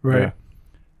chain. Right. Yeah.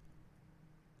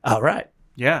 All right.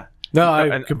 Yeah. No, I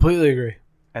And- completely agree.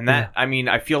 And that, I mean,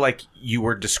 I feel like you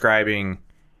were describing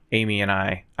Amy and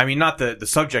I mean, not the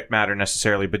subject matter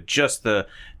necessarily, but just the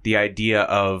idea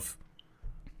of,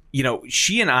 you know,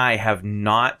 she and I have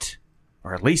not,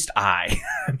 or at least I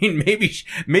mean,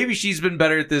 maybe she's been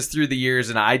better at this through the years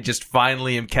and I just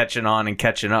finally am catching on and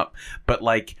catching up. But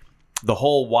like the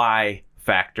whole why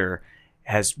factor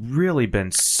has really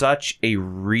been such a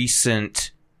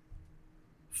recent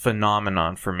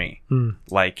phenomenon for me,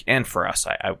 like, and for us,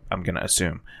 I'm gonna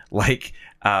assume, like,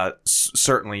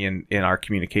 certainly in our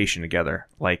communication together,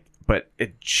 like, but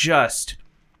it just,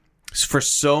 for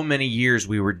so many years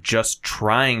we were just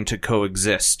trying to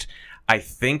coexist. I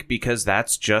think because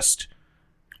that's just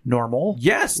Normal.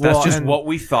 yes, that's Well, just and what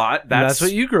we thought. That's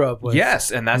what you grew up with.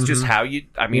 Yes, and that's just how you.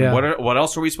 I mean, Yeah. what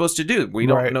else are we supposed to do? We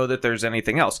don't Right. know that there's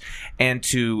anything else. And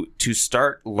to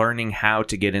start learning how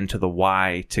to get into the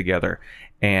why together,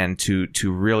 and to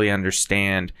really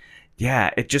understand, yeah,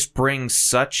 it just brings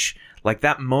such, like,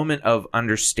 that moment of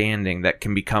understanding that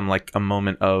can become like a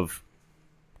moment of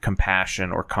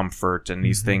compassion or comfort, and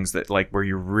these things that, like, where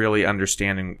you're really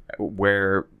understanding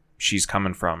where she's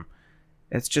coming from.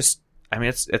 It's just, I mean,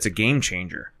 it's a game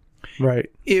changer. Right.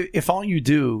 If all you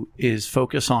do is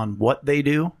focus on what they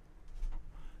do,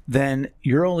 then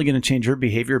you're only going to change your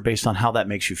behavior based on how that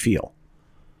makes you feel.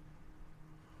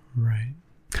 Right.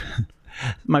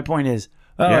 My point is,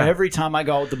 Yeah. every time I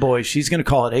go out with the boys, she's going to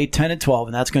call it 8, 10, and 12,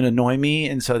 and that's going to annoy me.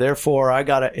 And so therefore,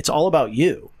 it's all about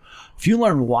you. If you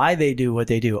learn why they do what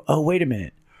they do, oh, wait a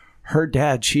minute. Her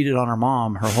dad cheated on her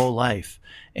mom her whole life,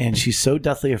 and she's so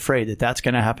deathly afraid that that's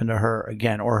going to happen to her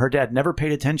again. Or her dad never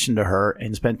paid attention to her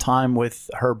and spent time with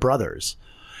her brothers.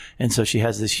 And so she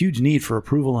has this huge need for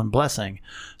approval and blessing.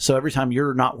 So every time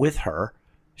you're not with her,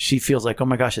 she feels like, oh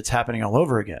my gosh, it's happening all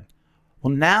over again.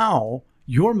 Well, now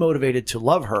you're motivated to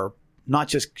love her, not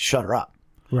just shut her up.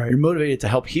 Right. You're motivated to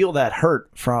help heal that hurt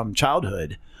from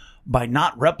childhood by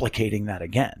not replicating that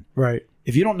again. Right.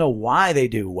 If you don't know why they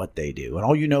do what they do, and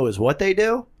all you know is what they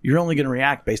do, you're only going to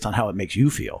react based on how it makes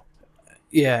you feel.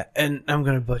 Yeah, and I'm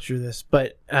gonna butcher this,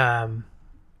 but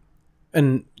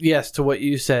and yes, to what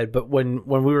you said, but when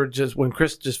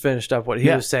Chris just finished up what he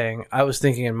Yeah. was saying, I was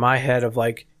thinking in my head of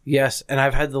like, yes, and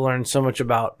I've had to learn so much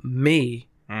about me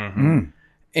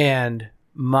and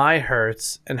my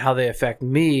hurts and how they affect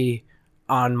me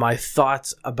on my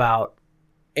thoughts about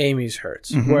Amy's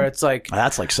hurts, where it's like,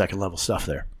 That's like second level stuff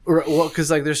there. well, because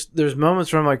like there's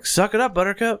moments where I'm like, suck it up,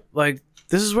 Buttercup, like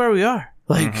this is where we are,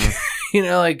 like you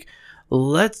know, like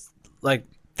let's, like,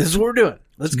 this is what we're doing,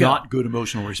 let's go. Not good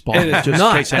emotional response. It is just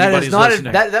not. in case That anybody's is not.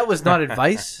 listening. That was not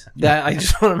advice. That I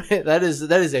just want to make. That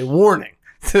is a warning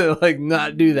to like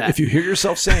not do that. If you hear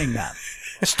yourself saying that,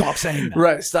 stop saying that.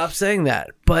 Right, stop saying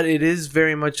that. But it is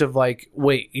very much of like,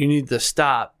 wait, you need to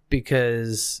stop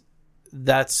because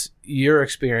that's your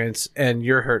experience and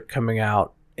your hurt coming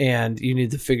out, and you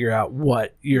need to figure out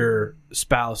what your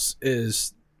spouse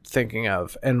is thinking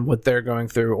of and what they're going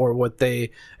through or what they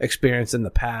experienced in the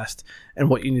past and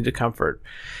what you need to comfort.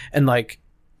 And like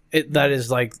that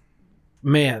is like,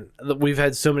 man, we've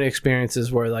had so many experiences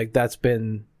where like that's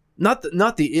been not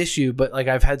the issue, but like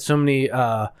I've had so many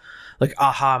like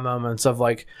aha moments of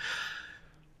like,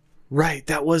 right,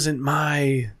 that wasn't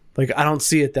my, like, I don't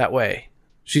see it that way.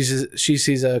 She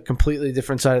sees a completely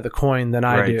different side of the coin than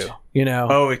I Right. do, you know?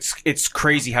 Oh, it's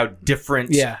crazy how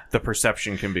different Yeah. the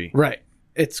perception can be. Right.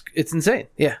 It's insane.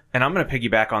 Yeah. And I'm going to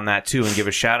piggyback on that too and give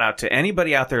a shout out to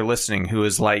anybody out there listening who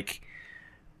is like,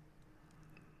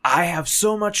 I have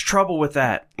so much trouble with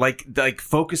that. Like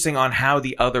focusing on how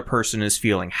the other person is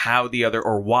feeling, how the other,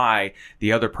 or why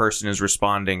the other person is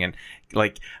responding. And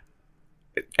like,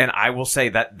 and I will say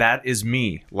that is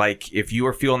me. Like, if you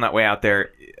are feeling that way out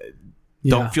there,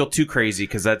 Yeah. don't feel too crazy,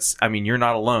 because that's, I mean, you're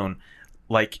not alone.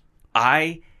 Like,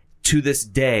 I, to this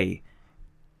day,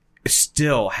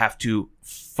 still have to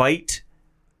fight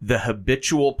the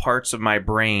habitual parts of my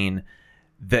brain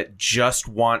that just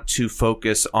want to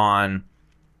focus on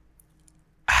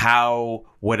how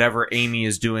whatever Amy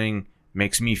is doing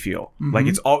makes me feel. Like,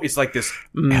 it's like this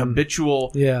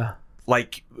habitual, Yeah.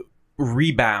 like,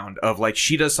 rebound of like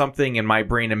she does something and my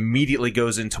brain immediately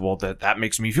goes into, well, that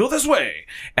makes me feel this way,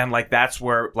 and like that's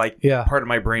where like part of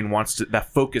my brain wants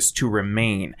that focus to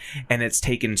remain. And it's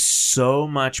taken so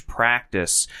much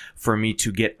practice for me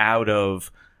to get out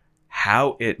of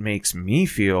how it makes me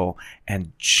feel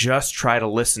and just try to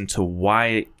listen to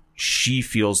why she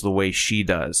feels the way she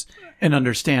does and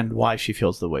understand why she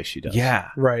feels the way she does. Yeah,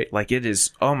 right. Like it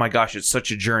is, oh my gosh, it's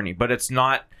such a journey, but it's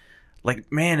not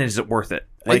like, man, is it worth it?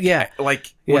 Like,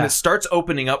 when it starts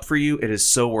opening up for you, it is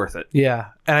so worth it. Yeah.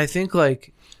 And I think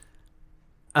like,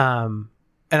 and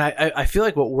I feel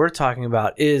like what we're talking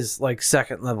about is like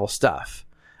second level stuff.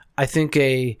 I think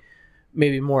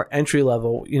maybe more entry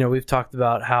level, we've talked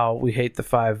about how we hate the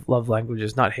 5 love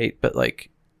languages, not hate, but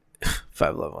like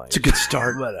 5 love languages. It's a good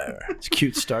start. Whatever. It's a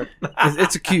cute start.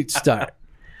 It's a cute start.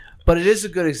 But it is a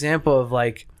good example of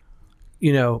like,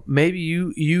 maybe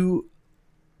you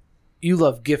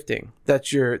love gifting.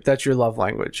 That's your love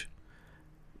language.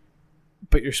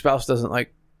 But your spouse doesn't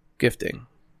like gifting.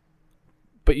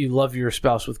 But you love your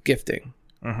spouse with gifting.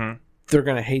 Mm-hmm. They're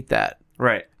going to hate that.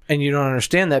 Right. And you don't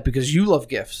understand that because you love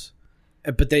gifts,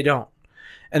 but they don't.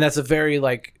 And that's a very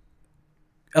like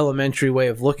elementary way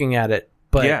of looking at it.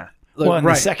 But yeah. Well,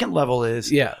 the second level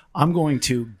is, I'm going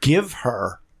to give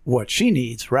her what she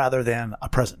needs rather than a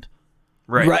present.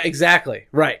 Right. Right. Exactly.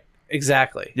 Right.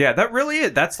 Exactly. Yeah, that really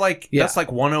is. That's like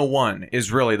 101 is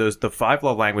really the 5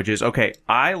 love languages. Okay,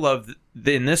 I love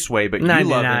in this way, but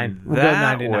 99. You love in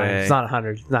that way. It's not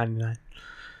 100. It's 99.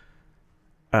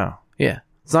 Oh. Yeah.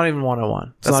 It's not even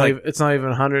 101. It's not even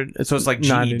 100. So it's like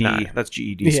GED. 99. That's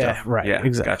GED stuff. Yeah, right. Yeah,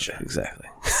 exactly. Gotcha. Exactly.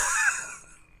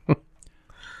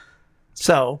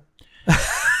 So,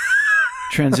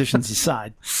 transitions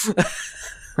aside.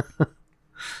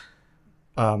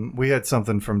 We had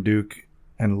something from Duke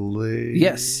and Lee.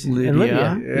 Yes, Lydia. And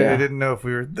Lydia. Yeah, I didn't know if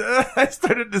we were. I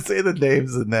started to say the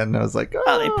names, and then I was like,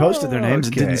 "Oh, They posted their names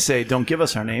and okay. didn't say, "Don't give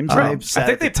us our names." Right. They sat I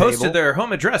think at they the posted table. their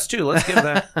home address too. Let's give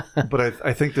that. But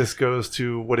I think this goes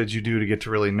to what did you do to get to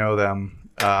really know them?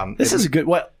 This is a good.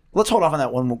 What? Let's hold off on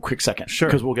that one quick second, Sure,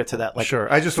 because we'll get to that. Sure.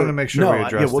 I just want to make sure we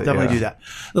address. We'll definitely do that.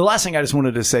 The last thing I just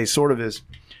wanted to say, sort of, is,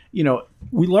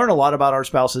 we learn a lot about our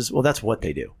spouses. Well, that's what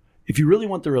they do. If you really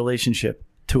want the relationship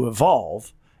to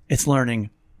evolve, it's learning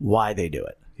why they do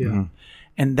it. Yeah. Mm-hmm.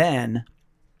 And then,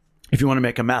 if you want to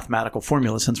make a mathematical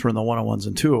formula, since we're in the 101s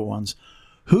and 201s,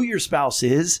 who your spouse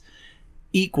is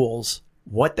equals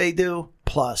what they do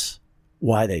plus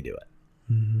why they do it.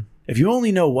 Mm-hmm. If you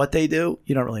only know what they do,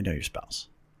 you don't really know your spouse.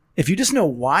 If you just know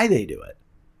why they do it,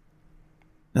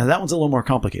 now that one's a little more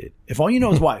complicated. If all you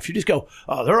know is why, if you just go,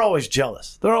 oh, they're always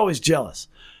jealous,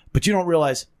 but you don't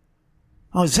realize,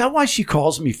 oh, is that why she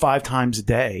calls me 5 times a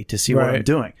day to see what I'm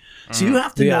doing? So you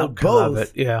have to know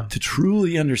both to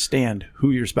truly understand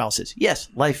who your spouse is. Yes,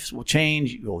 life will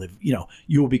change. You will live,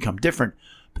 you will become different,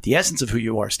 but the essence of who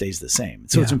you are stays the same.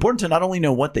 So it's important to not only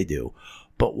know what they do,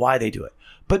 but why they do it.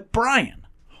 But Brian,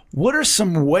 what are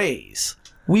some ways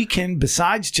we can,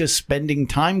 besides just spending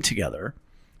time together,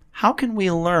 how can we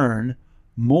learn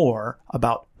more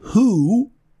about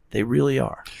who they really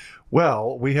are?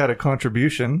 Well, we had a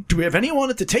contribution. Do we have anyone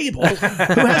at the table who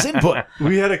has input?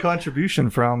 We had a contribution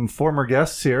from former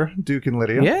guests here, Duke and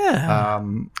Lydia. Yeah.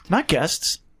 Not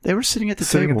guests. They were sitting at the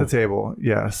Sitting table. at the table.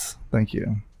 Yes. Thank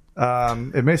you.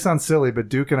 It may sound silly, but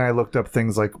Duke and I looked up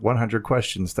things like 100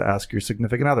 questions to ask your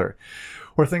significant other,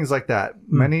 or things like that.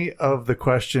 Many of the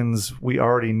questions we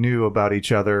already knew about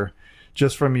each other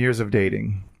just from years of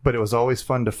dating, but it was always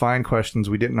fun to find questions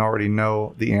we didn't already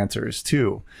know the answers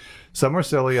to. Some were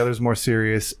silly, others more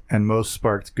serious, and most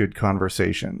sparked good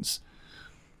conversations.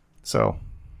 So,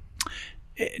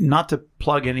 not to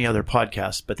plug any other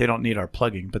podcast, but they don't need our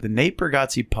plugging, but the Nate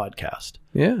Bargatze podcast.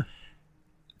 Yeah.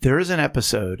 There is an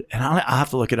episode, and I'll have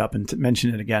to look it up and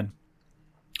mention it again,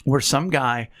 where some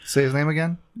guy... Say his name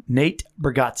again? Nate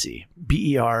Bargatze,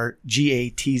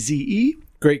 Bergatze.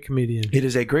 Great comedian. It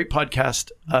is a great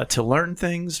podcast to learn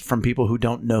things from people who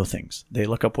don't know things. They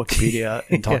look up Wikipedia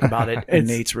and talk about it, and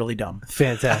Nate's really dumb.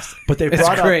 Fantastic. But they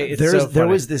brought up, great. there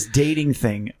was this dating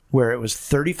thing where it was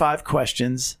 35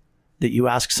 questions that you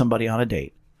ask somebody on a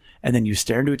date, and then you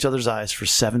stare into each other's eyes for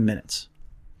 7 minutes.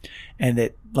 And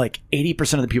that like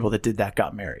 80% of the people that did that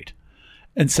got married.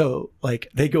 And so like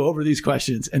they go over these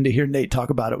questions, and to hear Nate talk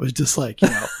about it was just like,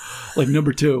 like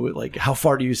number 2, like how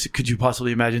far could you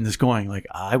possibly imagine this going? Like,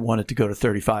 I want it to go to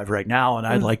 35 right now, and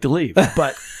I'd like to leave.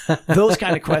 But those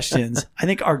kind of questions I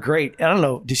think are great. I don't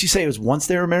know. Did she say it was once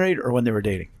they were married or when they were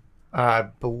dating? I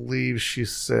believe she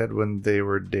said when they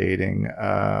were dating.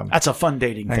 That's a fun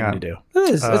dating thing to do. It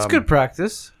is. It's good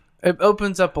practice. It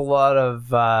opens up a lot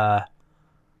of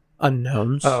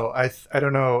unknowns. Oh, I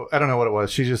don't know. I don't know what it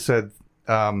was. She just said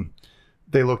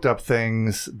they looked up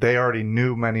things. They already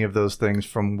knew many of those things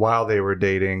from while they were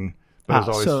dating. But it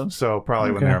was always so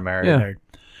probably when they were married.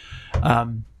 Yeah.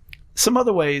 Some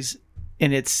other ways,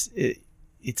 and it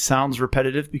sounds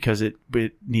repetitive because it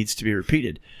needs to be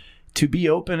repeated. To be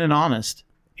open and honest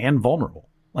and vulnerable.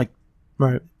 Like,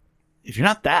 Right. if you're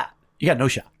not that, you got no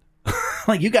shot.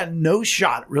 Like, you got no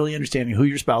shot really understanding who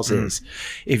your spouse is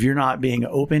if you're not being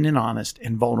open and honest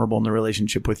and vulnerable in the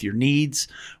relationship with your needs,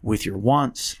 with your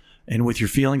wants, and with your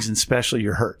feelings, and especially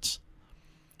your hurts.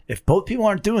 If both people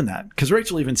aren't doing that, because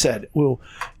Rachel even said, well,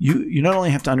 you not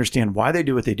only have to understand why they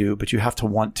do what they do, but you have to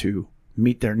want to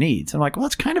meet their needs. I'm like, well,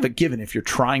 it's kind of a given if you're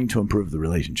trying to improve the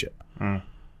relationship. You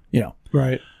know,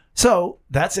 Right. so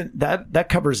that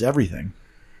covers everything.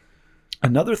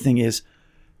 Another thing is,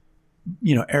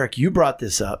 you know, Eric, you brought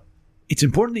this up. It's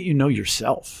important that you know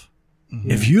yourself.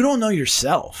 If you don't know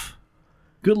yourself,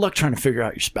 good luck trying to figure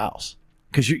out your spouse,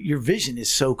 because your vision is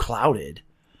so clouded.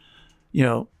 You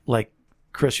know, like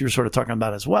Chris, you were sort of talking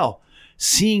about as well,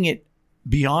 seeing it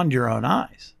beyond your own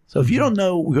eyes. So if you don't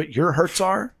know what your hurts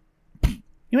are,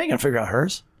 you ain't gonna figure out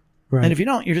hers. Right. And if you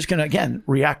don't, you're just gonna again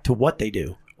react to what they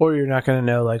do. Or you're not going to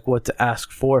know like what to ask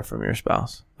for from your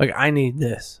spouse. Like, I need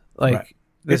this. Like, Right.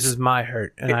 this is my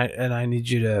hurt, and I need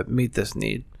you to meet this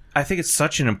need. I think it's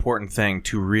such an important thing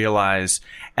to realize,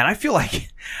 and I feel like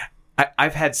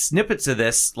I've had snippets of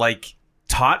this like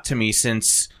taught to me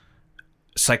since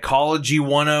Psychology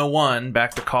 101,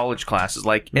 back to college classes,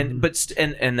 like, and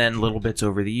then little bits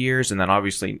over the years, and then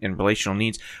obviously in relational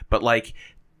needs, but like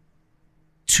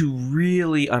to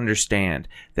really understand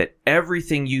that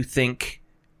everything you think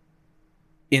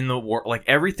in the world, like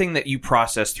everything that you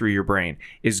process through your brain,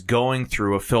 is going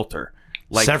through a filter,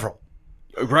 like Several.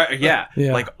 right, yeah,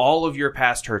 Yeah. like all of your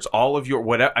past hurts, all of your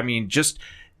whatever. I mean, just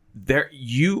there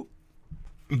you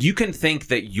can think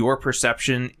that your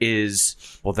perception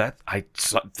is, well,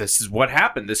 this is what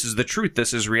happened, this is the truth,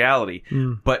 this is reality,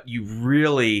 but you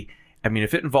really, I mean,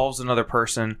 if it involves another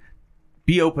person,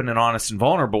 be open and honest and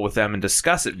vulnerable with them and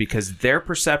discuss it, because their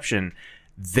perception,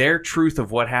 their truth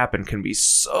of what happened can be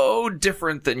so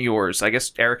different than yours. I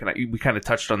guess Eric and I, we kind of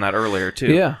touched on that earlier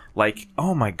too. Yeah. Like,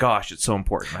 oh my gosh, it's so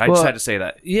important. I just had to say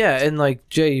that. Yeah, and like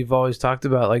Jay, you've always talked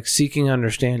about like seeking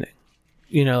understanding.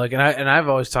 You know, like, and I've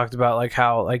always talked about like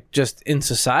how like just in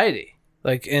society,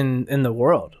 like in the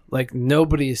world, like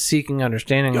nobody is seeking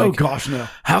understanding. Oh Like, gosh, no.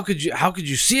 how could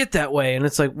you see it that way? And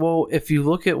it's like, well, if you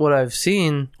look at what I've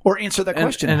seen, Or answer that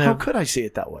question. and how could I see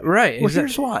it that way? right? Well,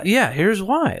 here's why. Yeah, here's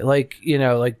why. Like, you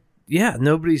know, like, yeah,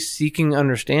 nobody's seeking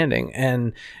understanding,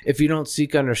 and if you don't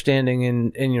seek understanding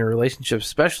in your relationship,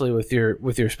 especially with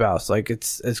your spouse, like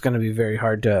it's going to be very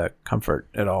hard to comfort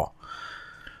at all.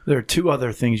 There are two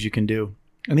other things you can do,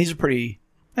 and these are pretty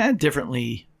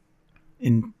differently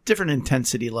in different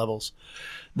intensity levels.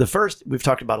 The first we've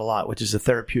talked about a lot, which is a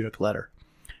therapeutic letter,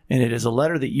 and it is a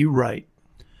letter that you write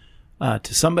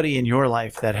to somebody in your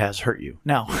life that has hurt you.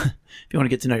 Now, if you want to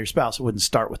get to know your spouse, I wouldn't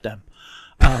start with them.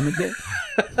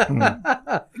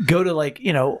 Go to, like,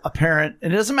 you know, a parent,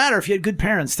 and it doesn't matter if you had good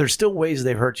parents, there's still ways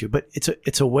they've hurt you, but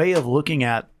it's a way of looking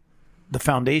at the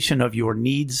foundation of your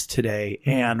needs today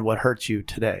and what hurts you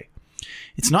today.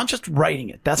 It's not just writing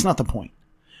it. That's not the point.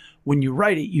 When you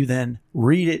write it, you then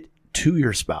read it to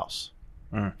your spouse,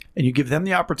 and you give them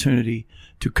the opportunity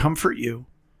to comfort you.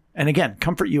 And again,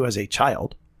 comfort you as a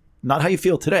child, not how you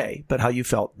feel today, but how you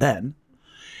felt then,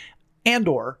 and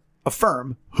or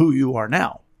affirm who you are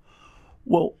now.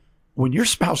 Well, when your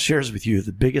spouse shares with you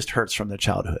the biggest hurts from their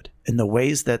childhood and the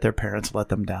ways that their parents let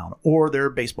them down, or their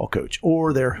baseball coach,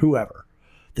 or their whoever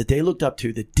that they looked up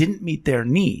to that didn't meet their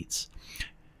needs,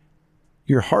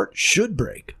 your heart should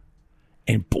break.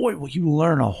 And boy, will you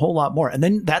learn a whole lot more. And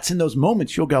then that's in those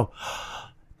moments you'll go,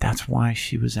 that's why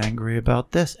she was angry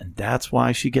about this, and that's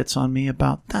why she gets on me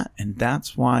about that, and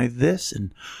that's why this,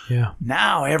 and Yeah,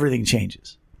 now everything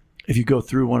changes if you go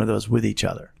through one of those with each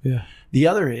other. yeah. The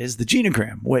other is the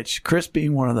genogram, which Chris,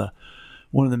 being one of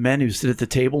the men who sit at the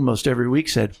table most every week,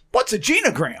 said, "What's a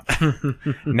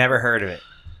genogram?" Never heard of it.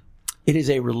 It is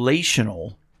a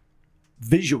relational,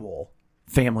 visual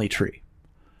family tree.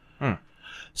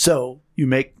 So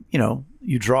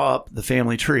you draw up the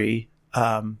family tree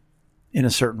in a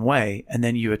certain way, and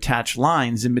then you attach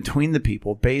lines in between the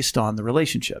people based on the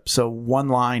relationship. So one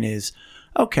line is,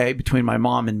 okay, between my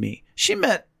mom and me, she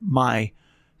met my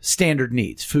standard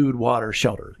needs: food, water,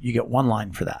 shelter. You get one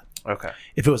line for that. Okay.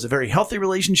 If it was a very healthy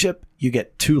relationship, you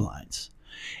get 2 lines.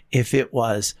 If it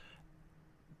was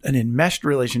an enmeshed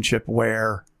relationship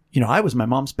where, I was my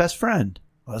mom's best friend,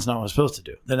 well, that's not what I was supposed to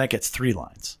do, then that gets 3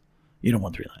 lines. You don't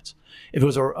want 3 lines. If it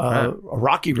was a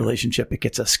rocky relationship, it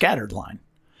gets a scattered line.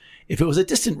 If it was a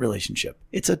distant relationship,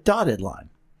 it's a dotted line.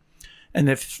 And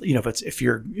if you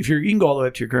can go all the way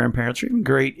up to your grandparents, or even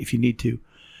great if you need to.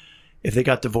 If they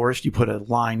got divorced, you put a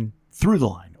line through the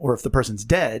line. Or if the person's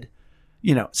dead,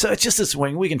 so it's just a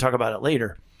swing. We can talk about it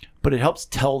later, but it helps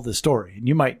tell the story. And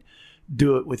you might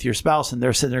do it with your spouse, and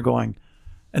they're sitting there going,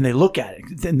 and they look at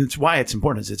it. And it's why it's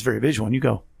important, is it's very visual. And you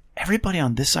go, everybody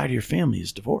on this side of your family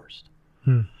is divorced.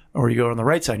 Or you go on the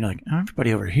right side and you're like,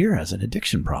 everybody over here has an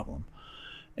addiction problem.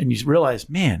 And you realize,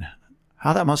 man,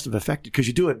 how that must have affected, because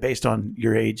you do it based on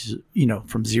your age,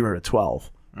 from 0 to 12.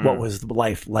 What was the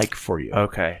life like for you?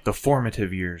 Okay. The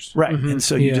formative years. Right. And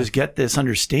so you just get this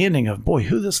understanding of, boy,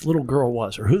 who this little girl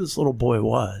was or who this little boy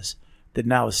was that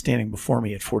now is standing before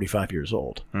me at 45 years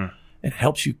old. It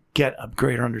helps you get a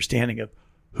greater understanding of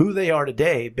who they are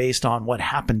today based on what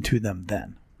happened to them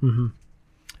then.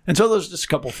 And so those are just a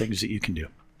couple of things that you can do.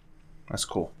 That's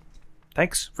cool.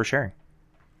 Thanks for sharing.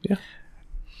 Yeah.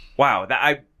 Wow.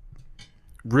 I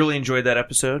really enjoyed that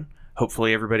episode.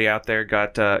 Hopefully everybody out there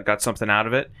got something out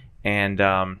of it. And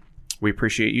we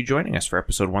appreciate you joining us for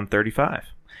episode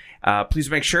 135. Please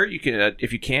make sure you can,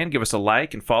 if you can, give us a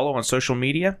like and follow on social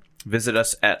media. Visit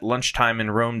us at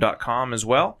lunchtimeinrome.com as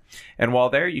well. And while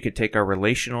there, you could take our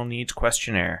relational needs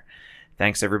questionnaire.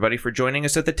 Thanks, everybody, for joining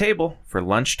us at the table for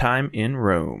Lunchtime in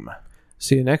Rome.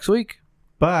 See you next week.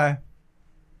 Bye.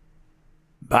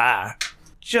 Bye.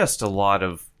 Just a lot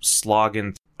of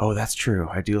slogging. Oh, that's true.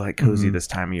 I do like cozy this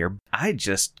time of year. I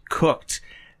just cooked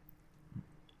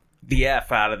the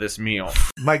F out of this meal.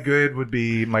 My good would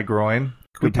be my groin.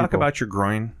 Can we talk about your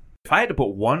groin? If I had to put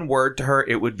one word to her,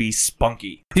 it would be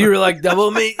spunky. You were like,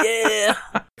 double meat, yeah.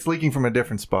 It's leaking from a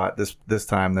different spot this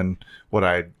time than what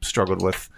I struggled with